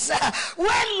place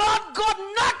where, Lord God,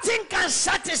 nothing can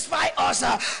satisfy us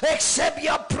except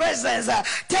your presence.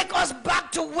 Take us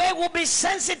back to where we'll be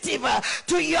sensitive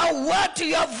to your word, to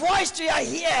your voice, to your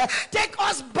ear. Take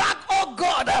us back, oh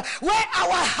God, where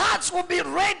our hearts will be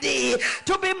ready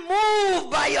to be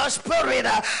moved by your spirit.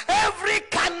 Every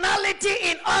canal carnality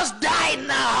in us die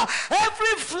now.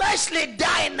 Every fleshly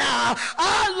die now.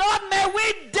 Our Lord, may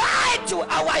we die to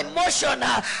our emotion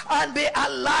and be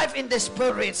alive in the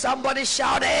spirit. Somebody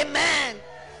shout amen.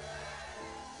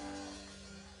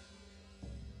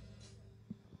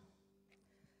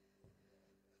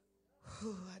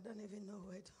 I don't even know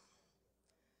where to.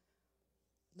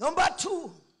 Number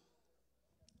 2,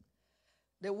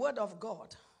 the word of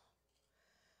God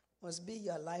must be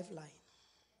your lifeline.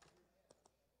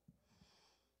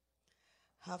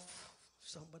 Have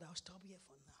somebody, I'll stop here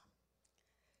for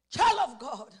now. Child of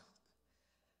God,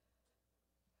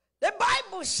 the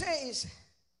Bible says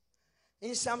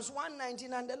in Psalms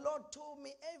 119, and the Lord told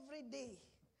me every day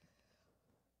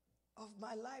of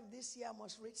my life this year I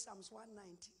must read Psalms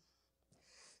 119,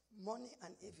 morning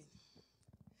and evening.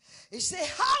 He said,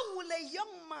 how will a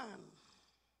young man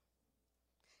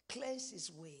cleanse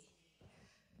his way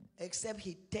except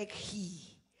he take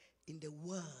heed in the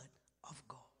word of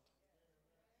God?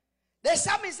 The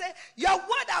psalmist said, your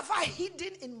word have I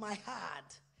hidden in my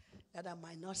heart that I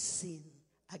might not sin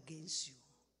against you.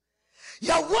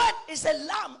 Your word is a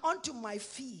lamp unto my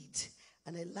feet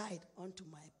and a light unto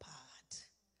my path.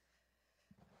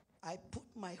 I put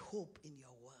my hope in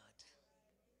your word.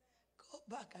 Go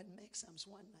back and make Psalms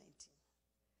 119.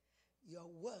 Your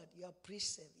word, your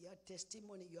precept, your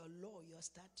testimony, your law, your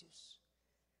statutes.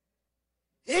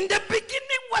 In the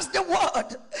beginning was the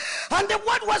word, and the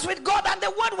word was with God, and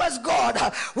the word was God.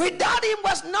 Without him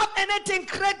was not anything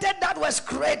created that was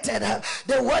created.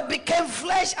 The word became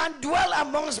flesh and dwelt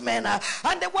amongst men,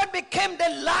 and the word became the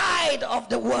light of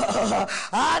the world.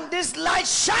 And this light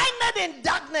shined in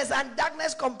darkness, and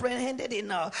darkness comprehended it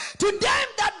not. To them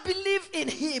that believe in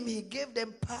him, he gave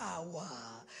them power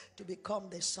to become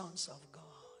the sons of God.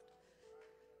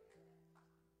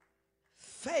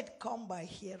 Faith comes by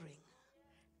hearing,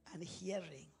 and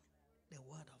hearing the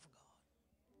word of God.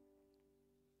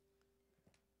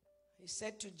 He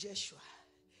said to Joshua,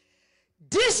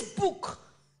 this book,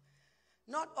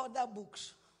 not other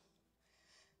books,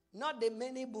 not the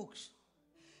many books.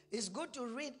 It's good to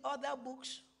read other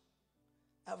books.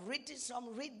 I've written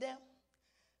some, read them.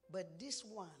 But this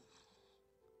one,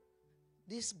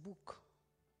 this book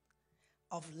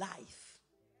of life,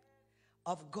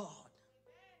 of God,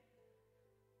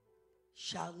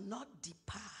 shall not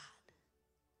depart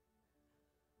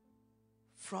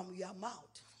from your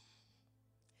mouth.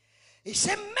 He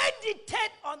said,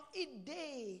 meditate on it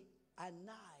day and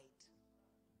night.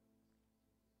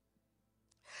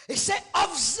 He said,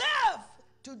 observe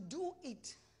to do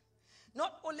it.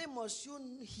 Not only must you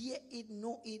hear it,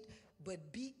 know it,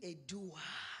 but be a doer.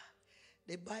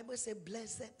 The Bible says,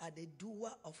 blessed are the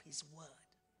doer of his word.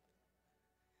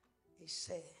 He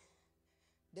said,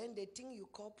 then the thing you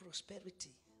call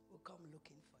prosperity will come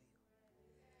looking for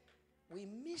you. We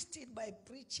missed it by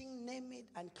preaching, name it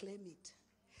and claim it.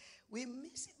 We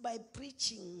miss it by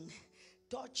preaching,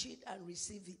 touch it and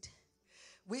receive it.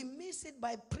 We miss it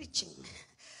by preaching,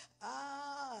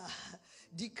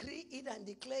 decree it and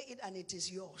declare it and it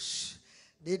is yours.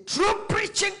 The true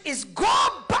preaching is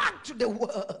go back to the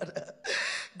word.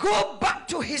 Go back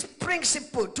to his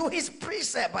principle, to his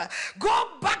precept. Go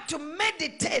back to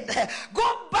meditate.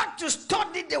 Go back to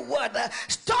study the word.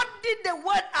 Study the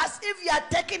word as if you are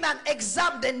taking an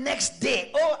exam the next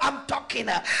day. Oh, I'm talking.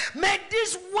 May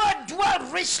this word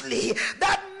dwell richly.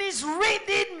 That means read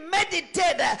it,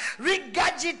 meditate,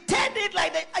 regurgitate it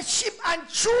like a sheep and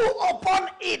chew upon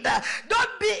it.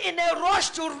 Don't be in a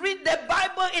rush to read the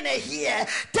Bible in a year.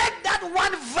 Take that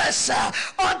one verse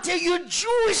until you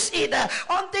juice it,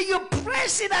 until you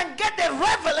press it and get the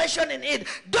revelation in it.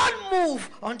 Don't move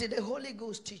until the Holy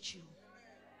Ghost teach you.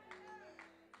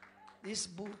 This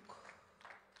book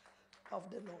of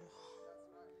the law.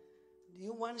 Do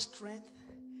you want strength?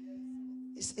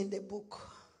 It's in the book.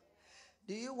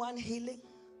 Do you want healing?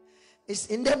 It's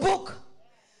in the book.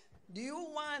 Do you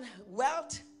want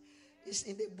wealth? It's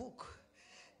in the book.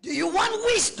 Do you want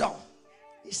wisdom?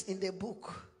 It's in the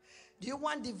book. Do you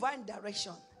want divine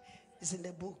direction? It's in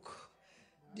the book.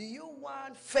 Do you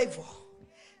want favor?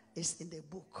 It's in the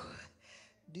book.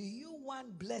 Do you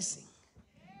want blessing?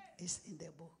 It's in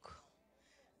the book.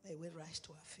 May we rise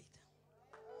to our feet.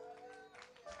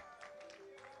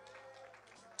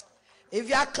 If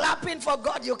you are clapping for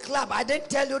God, you clap. I didn't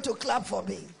tell you to clap for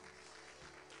me.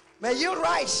 May you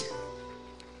rise.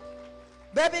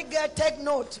 Baby girl, take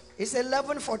note. It's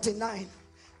 11:49.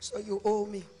 So you owe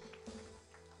me.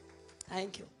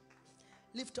 Thank you.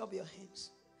 Lift up your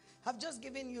hands. I've just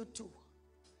given you 2.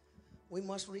 We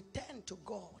must return to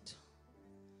God.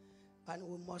 And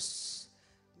we must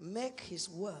make his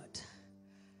word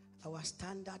our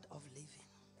standard of living.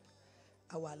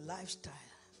 our lifestyle.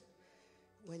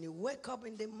 When you wake up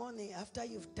in the morning, after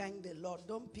you've thanked the Lord,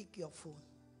 don't pick your phone.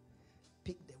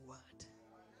 Pick the word.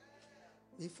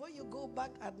 Before you go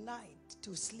back at night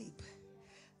to sleep,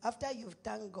 after you've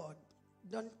thanked God,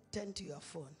 don't turn to your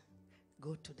phone.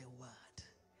 Go to the word.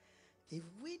 If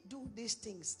we do these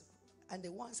things, and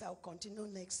the ones I'll continue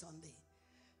next Sunday,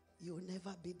 you will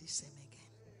never be the same again.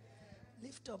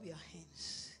 Lift up your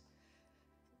hands.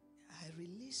 I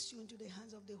release you into the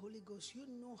hands of the Holy Ghost. You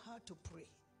know how to pray.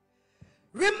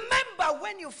 Remember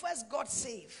when you first got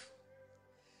saved.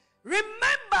 Remember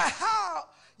how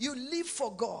you live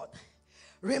for God.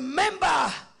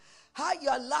 Remember how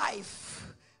your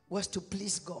life was to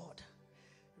please God.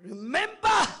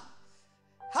 Remember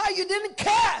how you didn't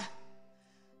care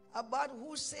about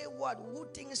who say what, who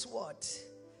thinks what.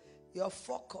 Your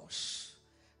focus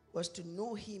was to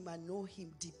know him and know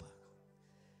him deeper.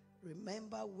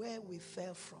 Remember where we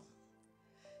fell from.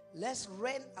 Let's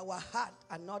rend our heart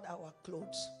and not our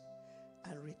clothes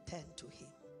and return to him.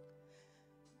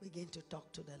 Begin to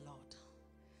talk to the Lord.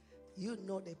 You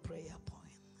know the prayer point.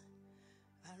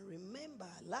 And remember,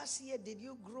 last year did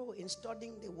you grow in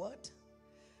studying the word?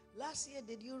 Last year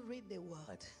did you read the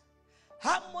word?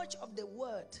 How much of the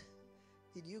word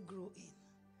did you grow in?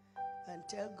 And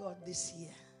tell God this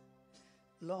year,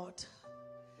 Lord,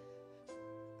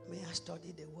 may I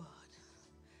study the word.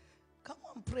 Come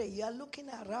on, pray. You are looking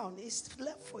around. It's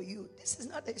left for you. This is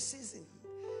not a season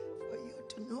for you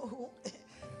to know.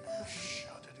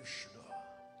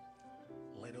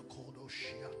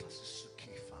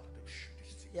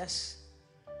 Yes.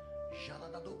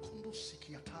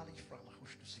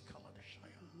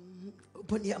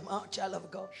 Open your mouth, child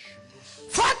of God.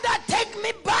 Father, take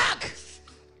me back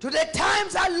to the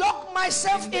times I locked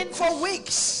myself in for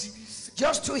weeks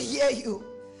just to hear you.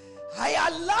 I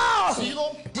allow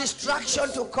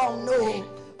distraction to come. No.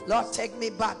 Lord, take me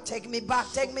back, take me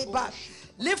back, take me back.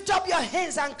 Lift up your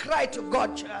hands and cry to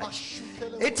God, church.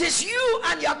 It is you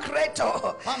and your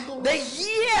creator. The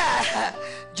year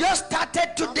just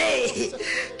started today.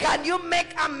 Can you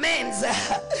make amends?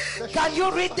 Can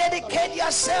you rededicate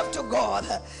yourself to God?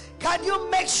 Can you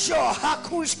make sure,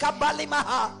 Hakush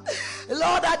Kabalimaha,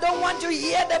 Lord, I don't want to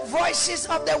hear the voices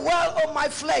of the world of my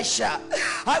flesh.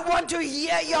 I want to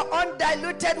hear your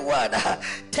undiluted word.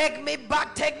 Take me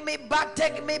back, take me back,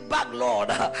 take me back,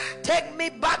 Lord. Take me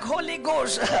back, Holy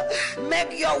Ghost.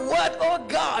 Make your word, oh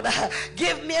God.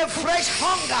 Give me a fresh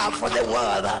hunger for the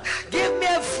word. Give me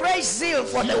a fresh zeal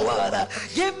for the word.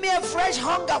 Give me a fresh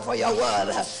hunger for your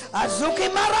word. Azuki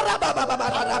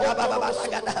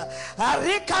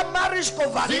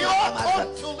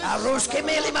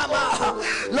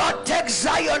Lord, take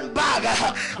Zion back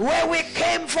where we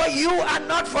came for you and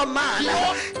not for man.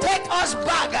 Take us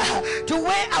back to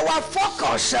where our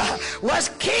focus was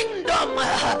kingdom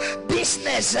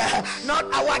business, not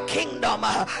our kingdom.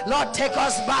 Lord, take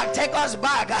us back, take us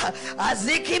back.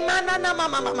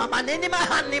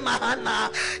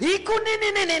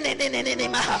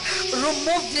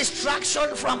 Remove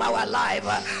distraction from our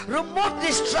life. Remove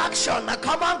distraction.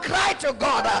 Come on, cry to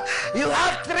God. You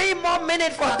have 3 more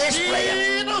minutes for this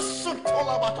prayer.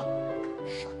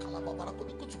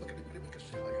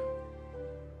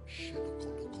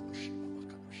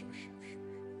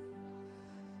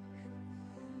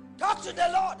 Talk to the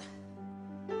Lord.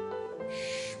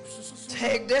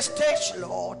 Take the stage,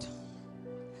 Lord.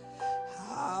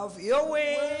 Have your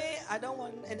way. I don't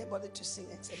want anybody to sing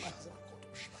except myself.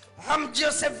 I'm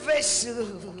just a vessel.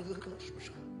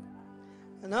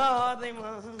 Nothing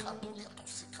more.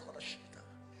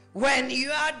 When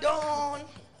you are done,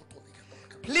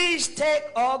 please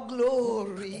take all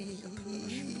glory.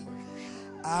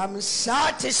 I'm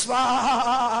satisfied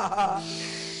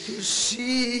to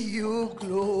see you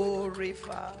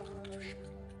glorified.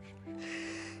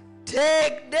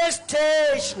 Take the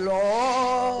stage,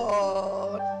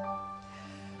 Lord.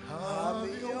 Have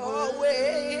your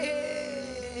way.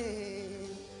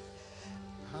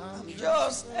 I'm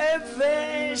just a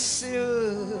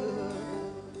vessel.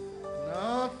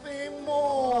 Nothing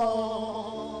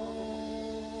more.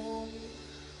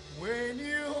 When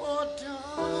you are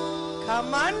done,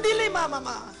 Come on, Dili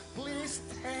Mama. please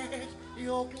take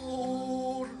your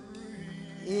glory.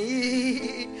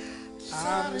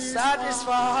 I'm satisfied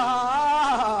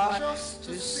just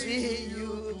to see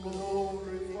you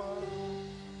glorified.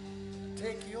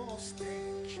 Take your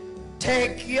stage.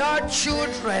 Take your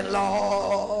children,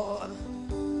 Lord.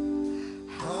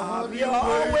 Have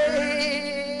your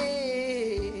way.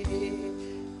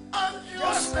 I'm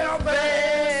Just a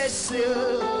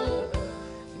vessel,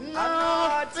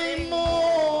 nothing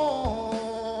more.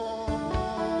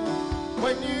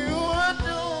 When you are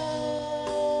done,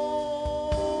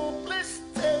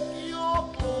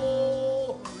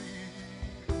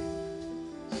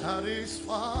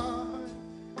 satisfied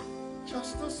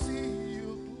just to see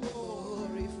you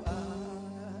glorified.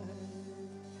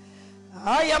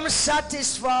 I am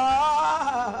satisfied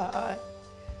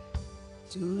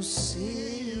to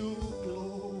see you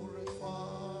glorified.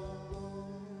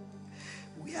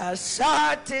 We are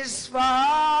satisfied,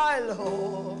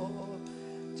 Lord,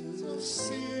 to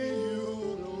see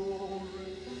you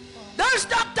glorified. Don't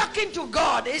stop talking to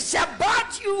God. It's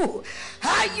about you.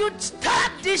 How you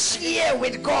start this year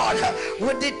with God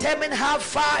will determine how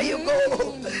far you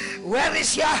go. Where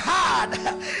is your heart?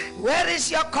 Where is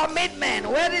your commitment?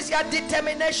 Where is your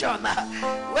determination?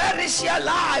 Where is your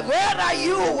life? Where are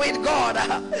you with God?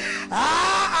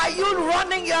 Are you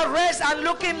running your race and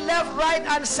looking left, right,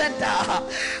 and center?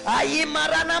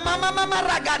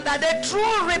 The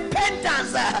true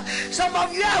repentance. Some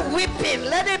of you are weeping.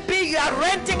 Let it be you are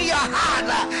renting your heart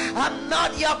and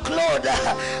not your clothes.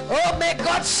 Oh, may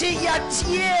God see your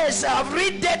tears of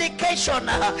rededication.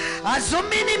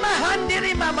 Azumini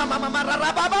mahandiri mama mama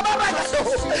mararaba baba bagado.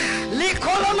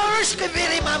 Likololorush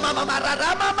kiviri mama mama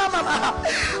mararama mama.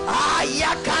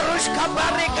 Ayakarush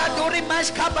kabari kaduri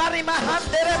mas kabari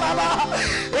mahandere baba.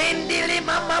 Indili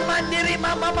mama mandiri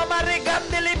mama mama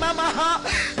regandili mama.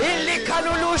 Ili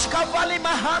kalulush kavali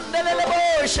mahandele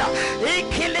lebosha.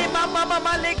 Ikili mama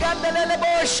mama ligandele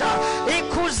lebosha.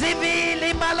 Ikuzivi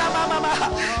limala mama.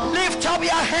 Lift up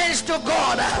your hands to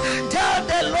God. Tell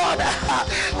the Lord,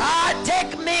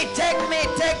 take me, take me,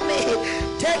 take me.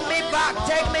 Take me back,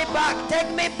 take me back,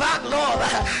 take me back, Lord.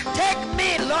 Take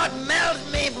me, Lord, melt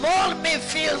me, mold me,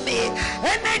 fill me.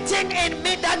 Anything in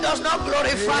me that does not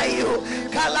glorify you.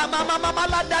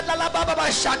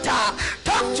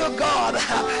 Talk to God.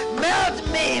 Melt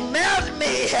me, melt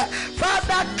me.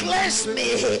 Father, cleanse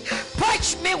me.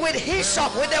 Purge me with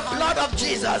hyssop, with the blood of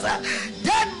Jesus.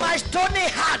 Turn my stony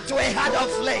heart to a heart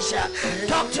of flesh.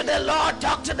 Talk to the Lord,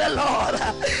 talk to the Lord.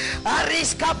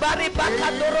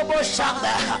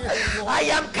 I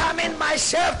am coming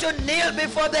myself to kneel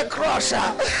before the cross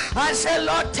and say,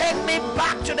 Lord, take me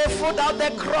back to the foot of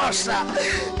the cross.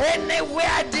 Anywhere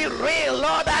I derail,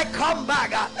 Lord, I come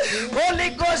back. Holy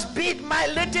Ghost, beat my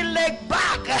little leg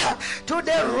back to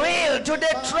the rail, to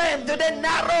the train, to the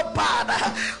narrow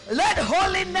path. Let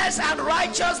holiness and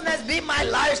righteousness be my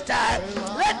lifestyle.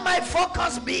 Let my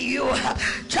focus be you.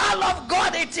 Child of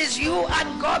God, it is you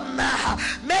and God now.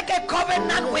 Make a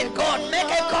covenant with God. Make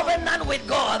a covenant with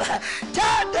God.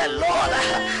 Tell the Lord,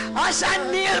 as I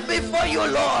kneel before you,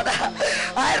 Lord,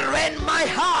 I rend my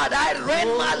heart, I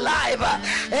rend my life.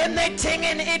 Anything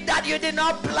in it that you did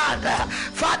not plant,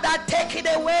 Father, take it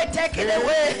away, take it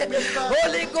away.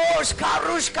 Holy Ghost,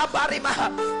 Karush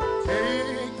Kabarima.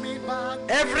 Take me back.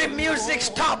 Every music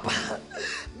stop.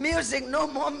 Music, no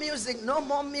more music, no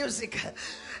more music.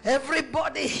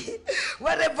 Everybody,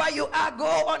 wherever you are, go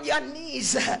on your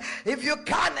knees. If you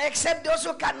can't, except those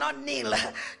who cannot kneel,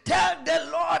 tell the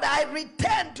Lord, I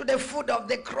return to the foot of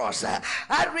the cross.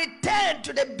 I return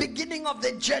to the beginning of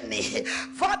the journey.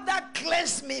 Father,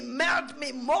 cleanse me, melt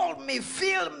me, mold me,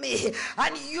 fill me,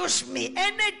 and use me.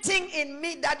 Anything in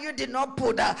me that you did not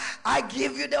put, I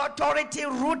give you the authority.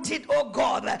 Root it, oh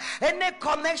God. Any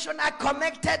connection I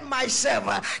connected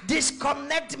myself,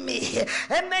 disconnect me.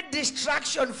 Any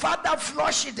distraction, Father,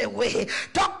 flush it away.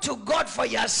 Talk to God for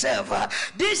yourself.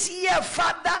 This year,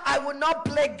 Father, I will not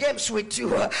play games with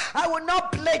you. I will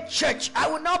not play church. I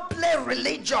will not play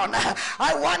religion.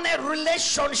 I want a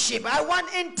relationship. I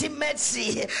want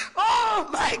intimacy. Oh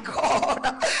my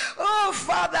God. Oh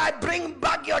Father, I bring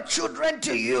back your children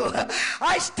to you.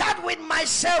 I start with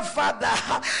myself, Father.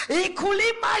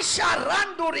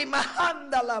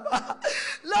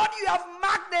 Lord, you have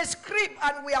marked the script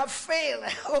and we have failed.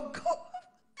 Oh God.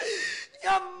 You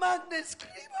have marked the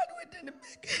script and we didn't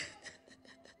make it.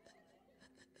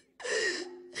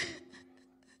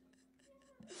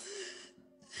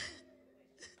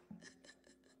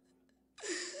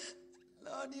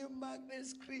 Lord, you marked the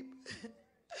script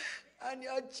and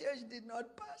your church did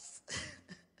not pass.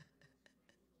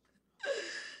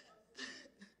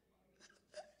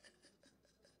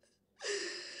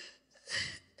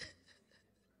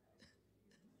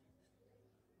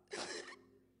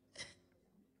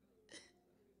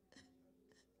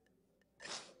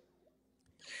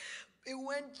 We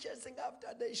went chasing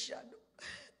after the shadow,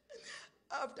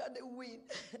 after the wind,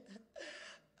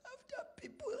 after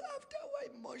people, after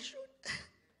our emotion,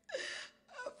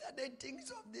 after the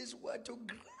things of this world to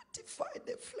gratify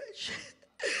the flesh.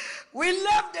 We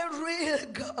left the real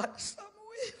God some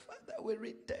way. Father, we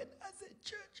return as a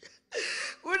church.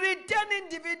 We return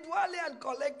individually and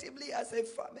collectively as a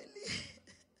family.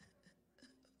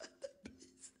 Father,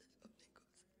 please, Holy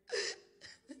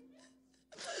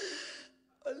Ghost.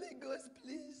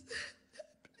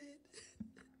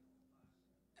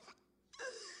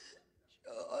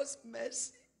 us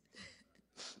mercy.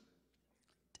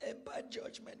 Temper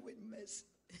judgment with mercy.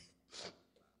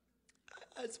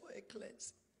 I ask for a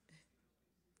cleanse.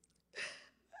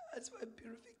 I ask for a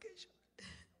purification.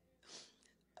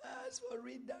 I ask for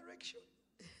redirection.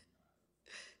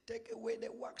 Take away the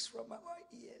wax from our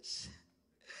ears,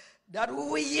 that we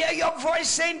will hear your voice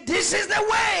saying, this is the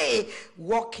way,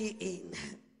 walk ye in.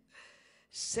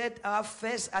 Set our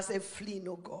face as a flint,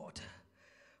 O God.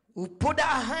 We put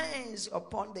our hands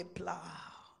upon the plow.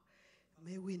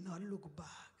 May we not look back.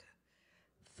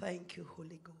 Thank you,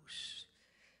 Holy Ghost.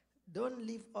 Don't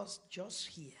leave us just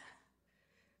here.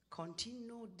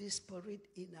 Continue this spirit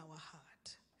in our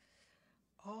heart.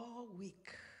 All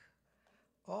week,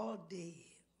 all day,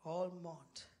 all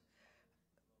month,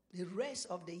 the rest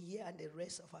of the year and the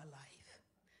rest of our life.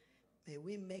 May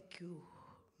we make you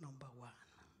number one.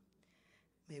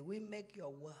 May we make your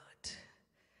word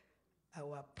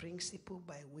our principle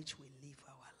by which we live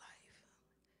our life.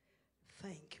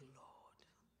 Thank you, Lord.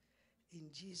 In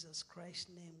Jesus Christ's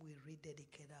name we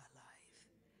rededicate our life.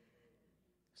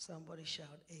 Somebody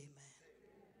shout amen.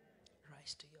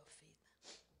 Rise to your feet.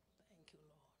 Thank you,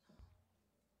 Lord.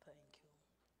 Thank you.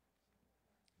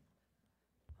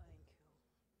 Thank you.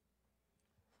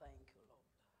 Thank you,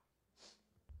 Lord.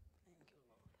 Thank you,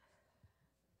 Lord.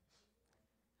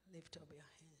 Lift up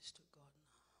your hands to God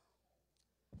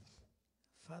now.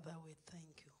 Father, we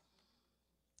thank you.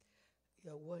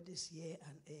 Your word is yea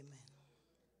and amen.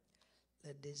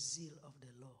 Let the zeal of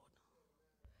the Lord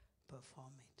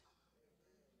perform it.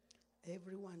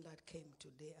 Everyone that came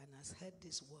today and has heard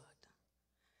this word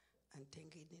and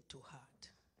taken it to heart,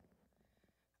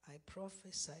 I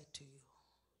prophesy to you,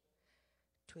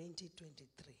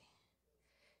 2023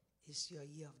 is your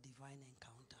year of divine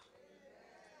encounter.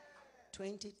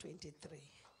 2023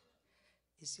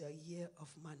 is your year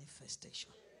of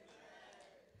manifestation.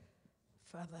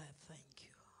 Father, I thank you.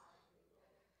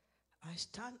 I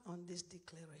stand on this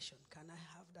declaration. Can I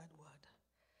have that word?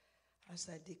 As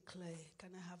I declare, can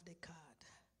I have the card?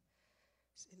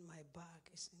 It's in my bag.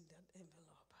 It's in that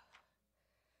envelope.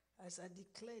 As I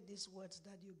declare these words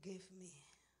that you gave me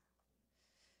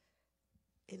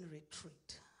in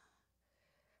retreat,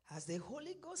 as the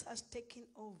Holy Ghost has taken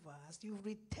over, as you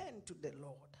return to the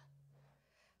Lord,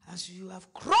 as you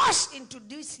have crossed into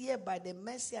this year by the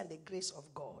mercy and the grace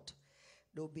of God,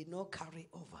 there will be no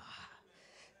carryover.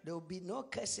 There will be no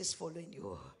curses following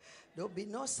you. There will be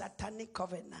no satanic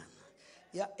covenant.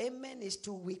 Your amen is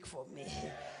too weak for me.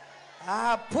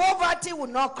 Poverty will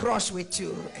not cross with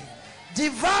you.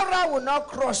 Devourer will not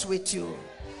cross with you.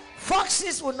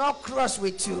 Foxes will not cross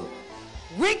with you.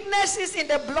 Weaknesses in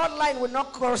the bloodline will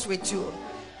not cross with you.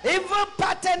 Evil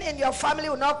pattern in your family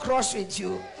will not cross with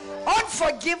you.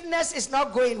 Unforgiveness is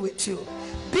not going with you.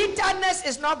 Bitterness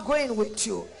is not going with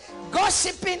you.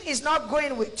 Gossiping is not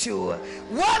going with you.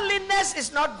 Worldliness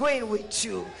is not going with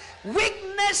you.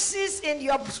 Weaknesses in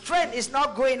your strength is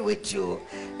not going with you.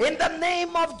 In the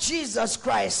name of Jesus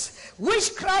Christ,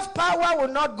 witchcraft power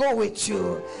will not go with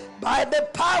you. By the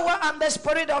power and the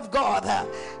Spirit of God,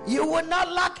 you will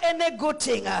not lack any good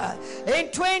thing.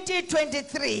 In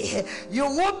 2023, you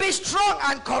will be strong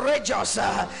and courageous.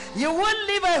 You will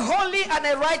live a holy and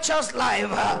a righteous life.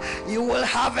 You will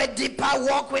have a deeper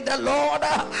walk with the Lord.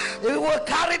 You will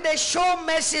carry the sure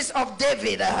mercies of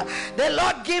David. The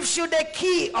Lord gives you the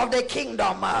key of the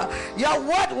kingdom. Your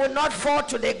word will not fall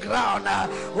to the ground.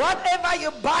 Whatever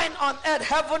you bind on earth,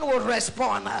 heaven will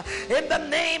respond. In the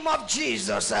name of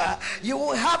Jesus, you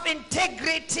will have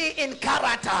integrity in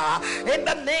character. In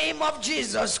the name of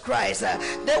Jesus Christ,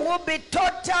 there will be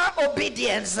total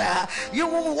obedience. You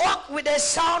will walk with a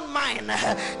sound mind.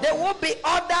 There will be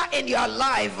order in your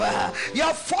life.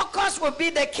 Your focus will be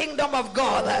the kingdom of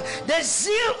God. The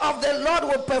zeal of the Lord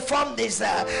will perform this.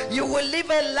 You will live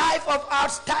a life of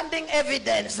outstanding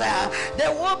evidence.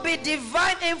 There will be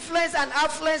divine influence and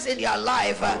affluence in your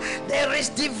life. There is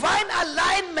divine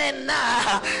alignment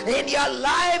in your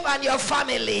life and your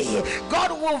family.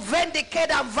 God will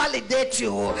vindicate and validate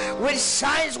you with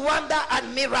signs, wonder,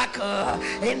 and miracle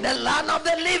in the land of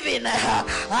the living.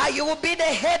 You will be the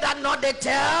head and not the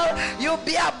tail. You'll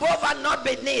be above and not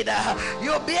beneath.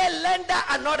 You'll be a lender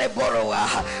and not a borrower.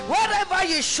 Wherever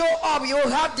you show up, you will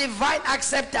have divine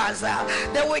acceptance.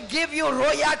 They will give you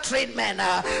royal treatment.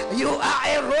 You are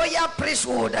a royal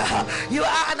priesthood. You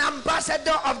are an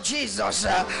ambassador of Jesus.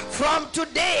 From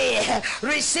today,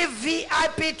 receive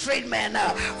VIP holy treatment.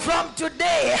 From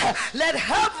today, let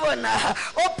heaven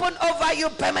open over you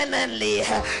permanently.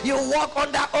 You walk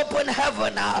under open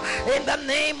heaven in the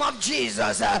name of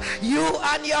Jesus. You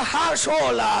and your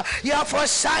household, you are for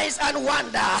signs and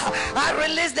wonder. I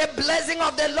release the blessing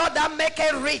of the Lord that make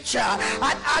it rich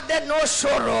and added no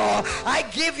sorrow. I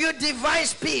give you divine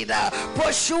speed,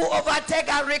 pursue, overtake,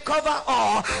 and recover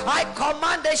all. I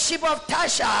command the ship of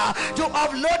Tasha to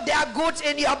offload their goods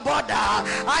in your border.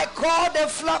 I call the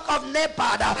flock of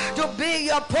Nepal to be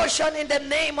your portion in the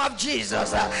name of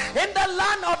Jesus. In the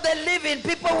land of the living,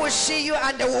 people will see you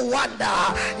and they will wonder.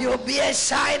 You'll be a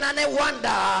sign and a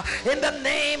wonder in the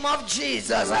name of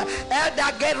Jesus.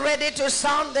 Elder, get ready to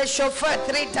sound the shofar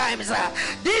 3 times.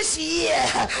 This year,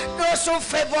 those who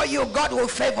favor you, God will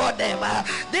favor them.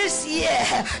 This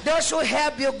year, those who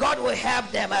help you, God will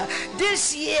help them.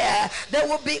 This year, there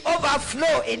will be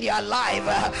overflow in your life.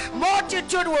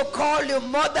 Multitude will call you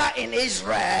mother in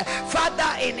Israel,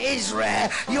 father in Israel.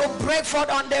 You break forth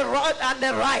on the road and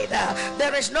the right.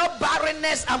 There is no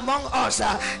barrenness among us.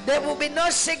 There will be no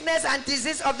sickness and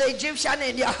disease of the Egyptian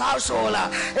in your household.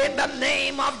 In the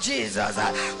name of Jesus,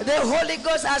 the Holy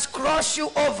Ghost has crossed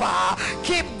you over.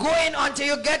 Keep going until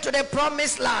you get to the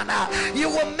promised land. You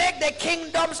will make the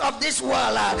kingdoms of this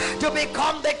world to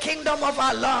become the kingdom of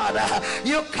our Lord.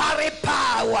 You carry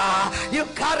power, you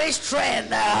carry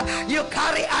strength, you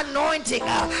carry anointing,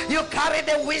 you carry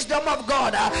the wisdom of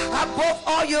God. Above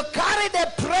all, you carry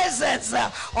the presence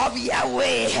of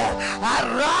Yahweh.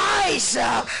 Arise,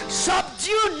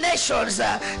 subdue nations,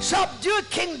 subdue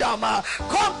kingdom,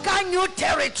 conquer new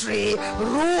territory,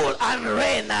 rule and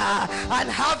reign, and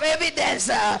have evidence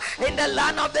in the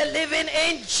land of the living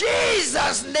in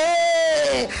Jesus'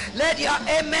 name. Let your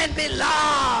amen be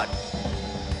loud.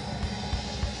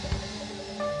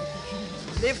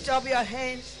 Lift up your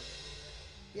hands.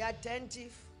 Be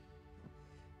attentive.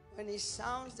 When it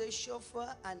sounds the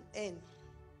shofar and end,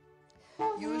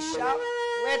 you shout,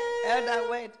 wait, elder,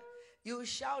 wait. You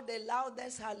shout the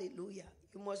loudest hallelujah.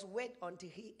 You must wait until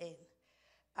he ends.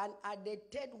 And at the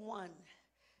 3rd one,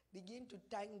 begin to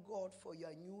thank God for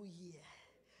your new year,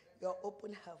 your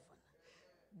open heaven,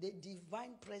 the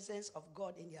divine presence of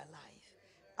God in your life.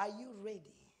 Are you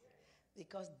ready?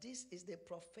 Because this is the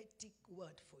prophetic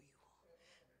word for you.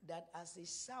 That as a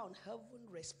sound, heaven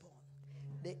respond,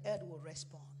 the earth will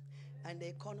respond, and the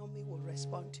economy will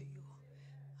respond to you.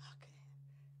 Okay.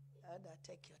 Elder,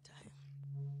 take your time.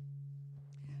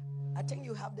 I think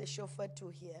you have the chauffeur too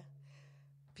here.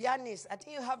 Pianist, I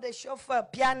think you have the chauffeur,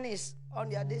 pianist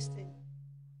on your distance.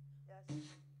 Yes.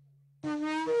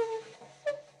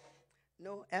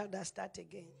 No, elder, start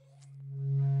again.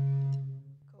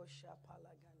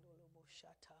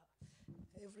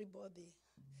 Everybody,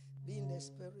 be in the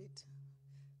spirit.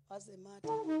 What's the matter?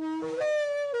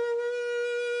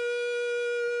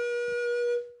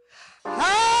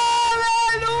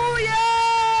 Hallelujah!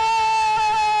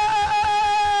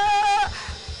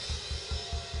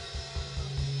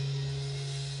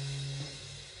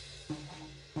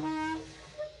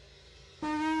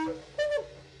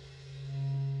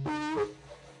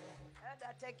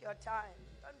 Elder, take your time.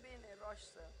 Don't be in a rush,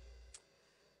 sir.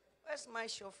 Where's my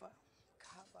chauffeur?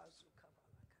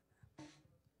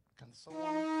 Can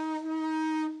someone?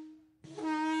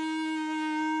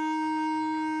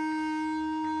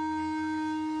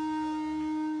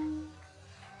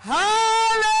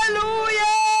 Hallelujah!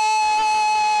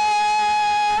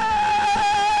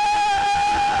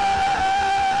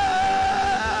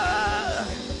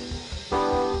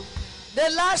 The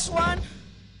last one,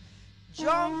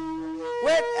 jump.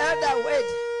 Wait, elder, wait.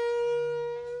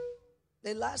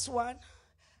 The last one,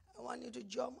 I want you to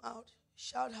jump out.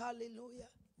 Shout hallelujah.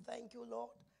 Thank you,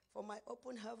 Lord, for my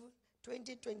open heaven.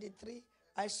 2023,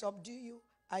 I subdue you.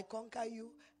 I conquer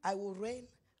you. I will reign.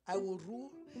 I will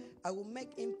rule. I will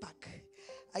make impact.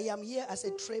 I am here as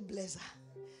a trailblazer.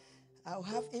 I will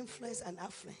have influence and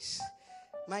affluence.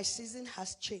 My season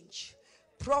has changed.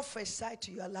 Prophesy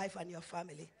to your life and your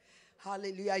family.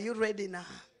 Hallelujah. Are you ready now?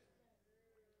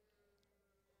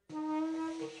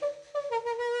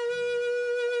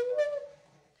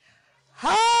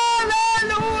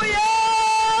 Hallelujah!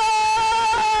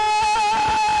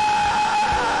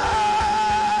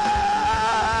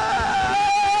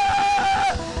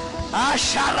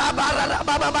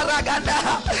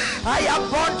 I am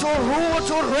born to rule,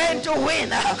 to reign, to win.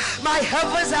 My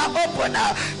heavens are open.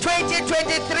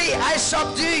 2023, I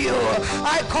subdue you.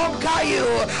 I conquer you.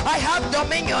 I have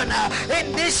dominion.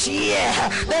 In this year,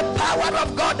 the power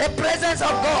of God, the presence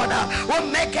of God will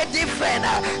make a difference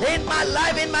in my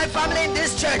life, in my family, in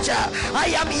this church. I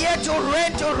am here to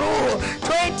reign, to rule.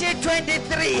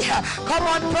 2023, come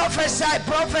on, prophesy,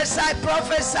 prophesy,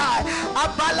 prophesy.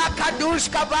 Abala kadush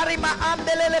kavarima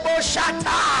ambelelebo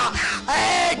shata.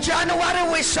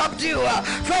 January we subdue,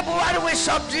 February we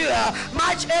subdue,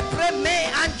 March, April,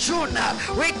 May and June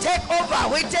we take over,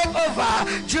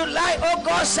 July,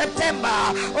 August, September,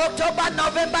 October,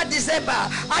 November, December.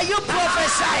 Are you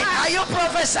prophesying? Are you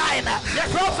prophesying?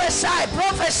 Prophesy,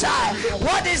 prophesy.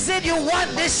 What is it you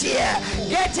want this year?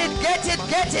 Get it, get it,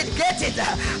 get it, get it.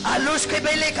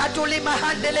 Alushkebele katuli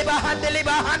mahandele bahandele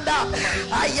bahanda.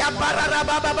 Ayabarara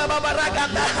baba baba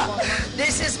raganda.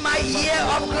 This is my year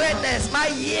of greatness, my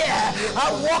year.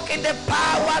 I walk in the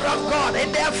power of God,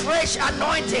 in the fresh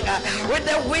anointing, with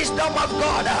the wisdom of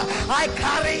God. I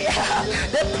carry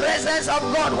the presence of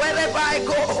God wherever I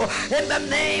go, in the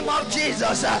name of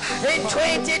Jesus. In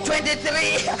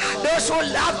 2023, those who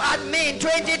laugh at me in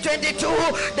 2022,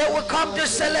 they will come to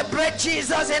celebrate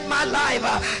Jesus in my life.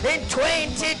 In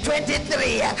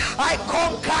 2023, I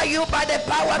conquer you by the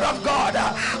power of God.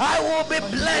 I will be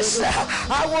blessed.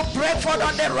 I will break forth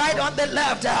on the right, on the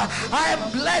left. I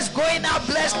am blessed going out,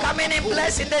 blessed coming in,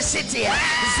 blessed in the city.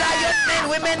 Zion men,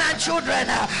 women and children,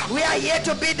 we are here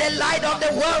to be the light of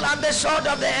the world and the salt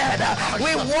of the earth.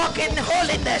 We walk in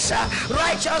holiness,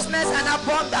 righteousness and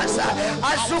abundance.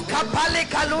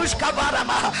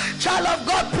 Child of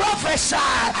God, prophesy.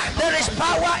 There is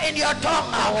power in your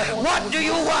tongue. What do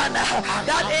you want?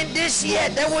 That in this year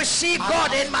they will see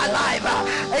God in my life.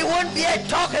 It won't be a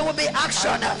talk, it will be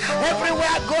action. Everywhere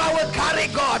I go, I will carry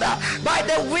God by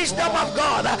the wisdom of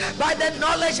God, by the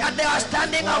knowledge and the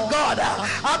understanding of God.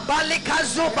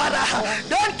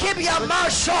 Don't keep your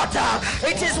mouth shut.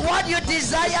 It is what you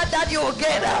desire that you will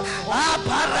get.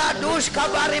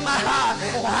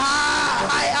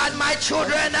 I and my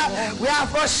children, we are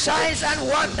for signs and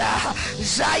wonder.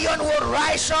 Zion will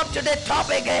rise up to the top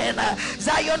again.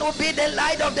 Zion will be the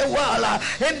light of the world.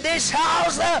 In this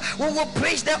house, we will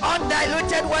preach the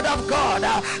undiluted word of God.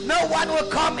 No one will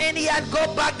come in here and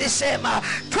go back the same.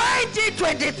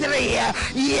 2023,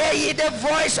 hear ye the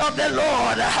voice of the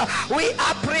Lord. We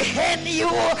apprehend you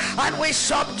and we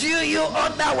subdue you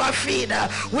under our feet.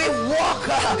 We walk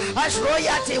as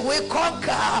royalty. We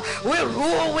conquer. We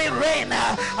rule. We reign.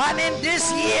 And in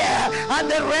this year and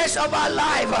the rest of our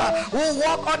life, we'll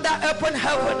walk under open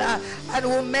heaven and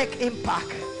we'll make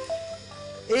impact.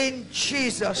 In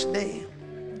Jesus' name.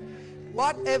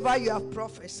 Whatever you have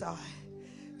prophesied,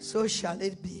 so shall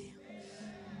it be.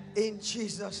 In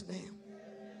Jesus' name.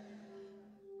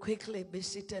 Quickly be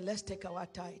seated. Let's take our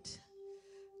tithe.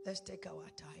 Let's take our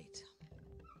tithe.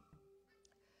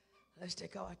 Let's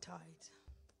take our tithe.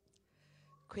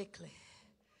 Quickly.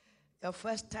 Your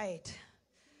first tithe.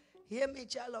 Hear me,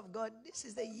 child of God. This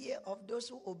is the year of those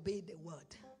who obey the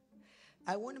word.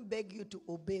 I won't beg you to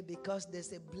obey because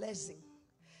there's a blessing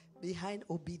behind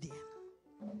obedience.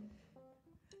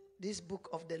 This book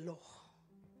of the law.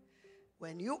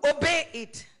 When you obey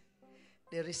it,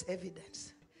 there is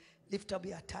evidence. Lift up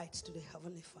your tithes to the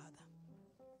Heavenly Father.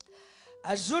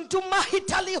 Azuntu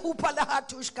mahitali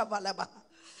hupalahatush kavalaba.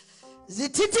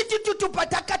 Zititi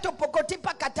pataka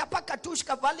topokotipa katapa katush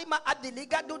kavalima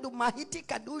adiliga dudu mahiti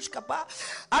kadush kapa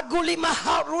agulima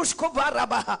harush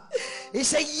kovaraba.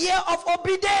 It's a year of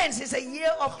obedience. It's a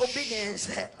year of obedience.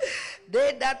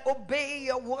 They that obey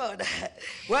your word,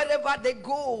 wherever they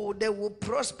go, they will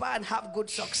prosper and have good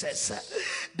success.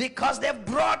 Because they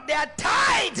brought their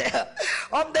tithe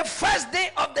on the first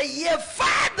day of the year.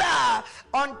 Father,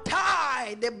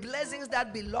 untie the blessings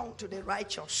that belong to the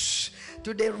righteous,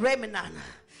 to the remnant.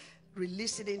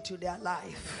 Release it into their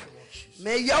life.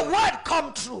 May your word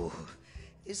come true.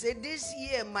 He said, this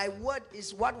year my word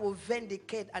is what will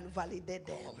vindicate and validate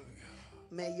them.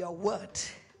 May your word,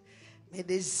 may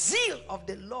the zeal of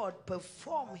the Lord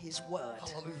perform his word.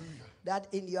 Hallelujah. That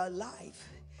in your life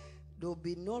there will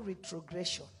be no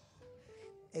retrogression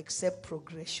except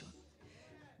progression.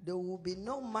 There will be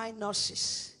no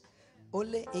minuses,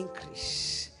 only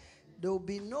increase. There will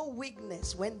be no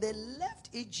weakness. When they left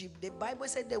Egypt, the Bible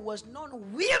said there was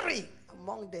none weary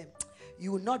among them.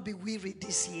 You will not be weary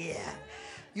this year.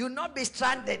 You will not be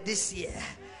stranded this year.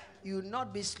 You will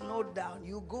not be slowed down.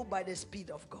 You go by the speed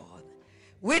of God.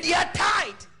 With your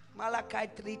tithe,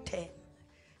 Malachi 3:10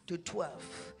 to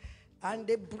 12. And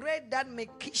the bread that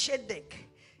Melchizedek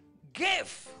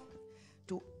gave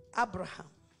Abraham.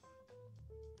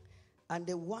 And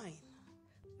the wine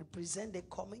represent the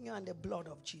communion and the blood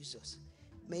of Jesus.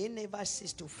 May it never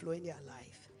cease to flow in your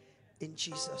life. In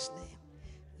Jesus' name.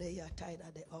 Lay your tithe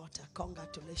at the altar.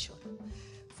 Congratulations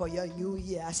for your new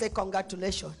year. I say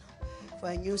congratulations for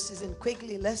a new season.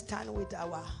 Quickly, let's stand with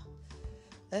our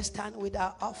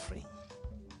offering.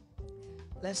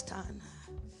 Let's stand.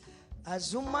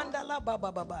 Azumandala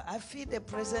baba baba. I feel the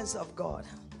presence of God.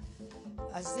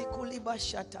 Azikuliba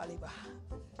shataliba.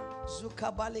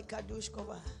 Zukabali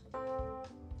kadushkova.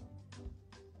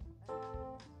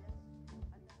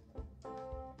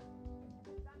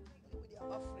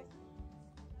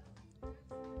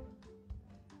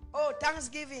 Oh,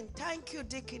 Thanksgiving. Thank you,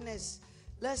 Deaconess.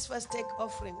 Let's first take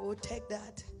offering. We'll take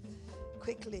that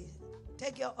quickly.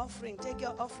 Take your offering. Take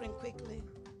your offering quickly.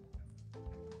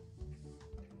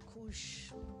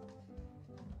 Kush.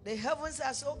 The heavens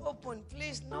are so open.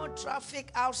 Please, no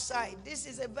traffic outside. This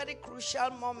is a very crucial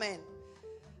moment.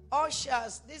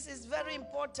 Ushers, this is very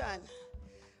important.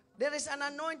 There is an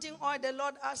anointing oil. The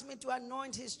Lord asked me to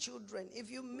anoint his children.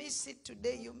 If you miss it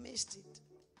today, you missed it.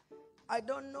 I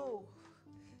don't know.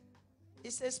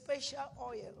 It's a special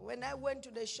oil. When I went to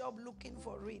the shop looking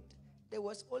for it, there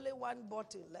was only one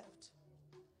bottle left.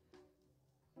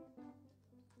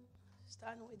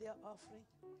 Stand with your offering.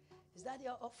 Is that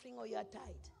your offering or your tithe?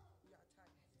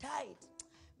 Tithe.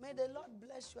 May the Lord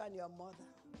bless you and your mother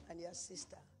and your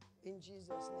sister. In Jesus'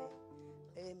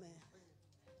 name. Amen.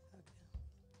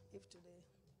 Okay. If today.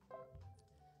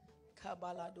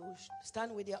 Kabaladosh.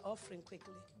 Stand with your offering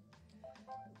quickly.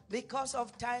 Because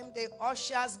of time, the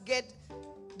ushers get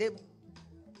the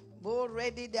bowl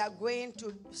ready. They are going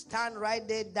to stand right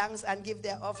there, dance, and give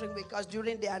their offering, because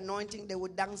during the anointing, they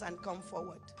would dance and come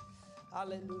forward.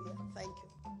 Hallelujah. Thank you.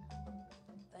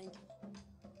 Thank you.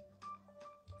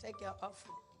 Take your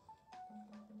offering.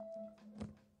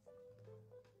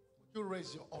 Would you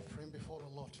raise your offering before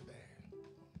the Lord today?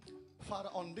 Father,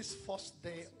 on this first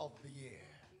day of the year,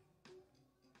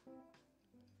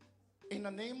 in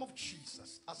the name of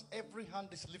Jesus, as every hand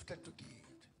is lifted to give,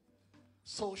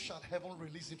 so shall heaven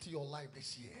release into your life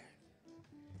this year.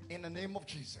 In the name of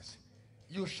Jesus,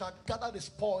 you shall gather the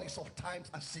spoils of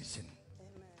times and season.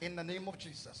 Amen. In the name of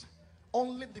Jesus,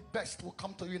 only the best will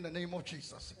come to you in the name of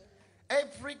Jesus.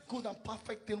 Every good and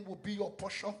perfect thing will be your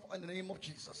portion in the name of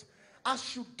Jesus.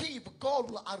 As you give,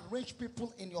 God will arrange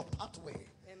people in your pathway.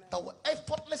 Amen. That will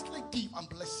effortlessly give and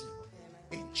bless you.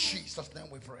 Amen. In Jesus' name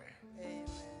we pray. Amen.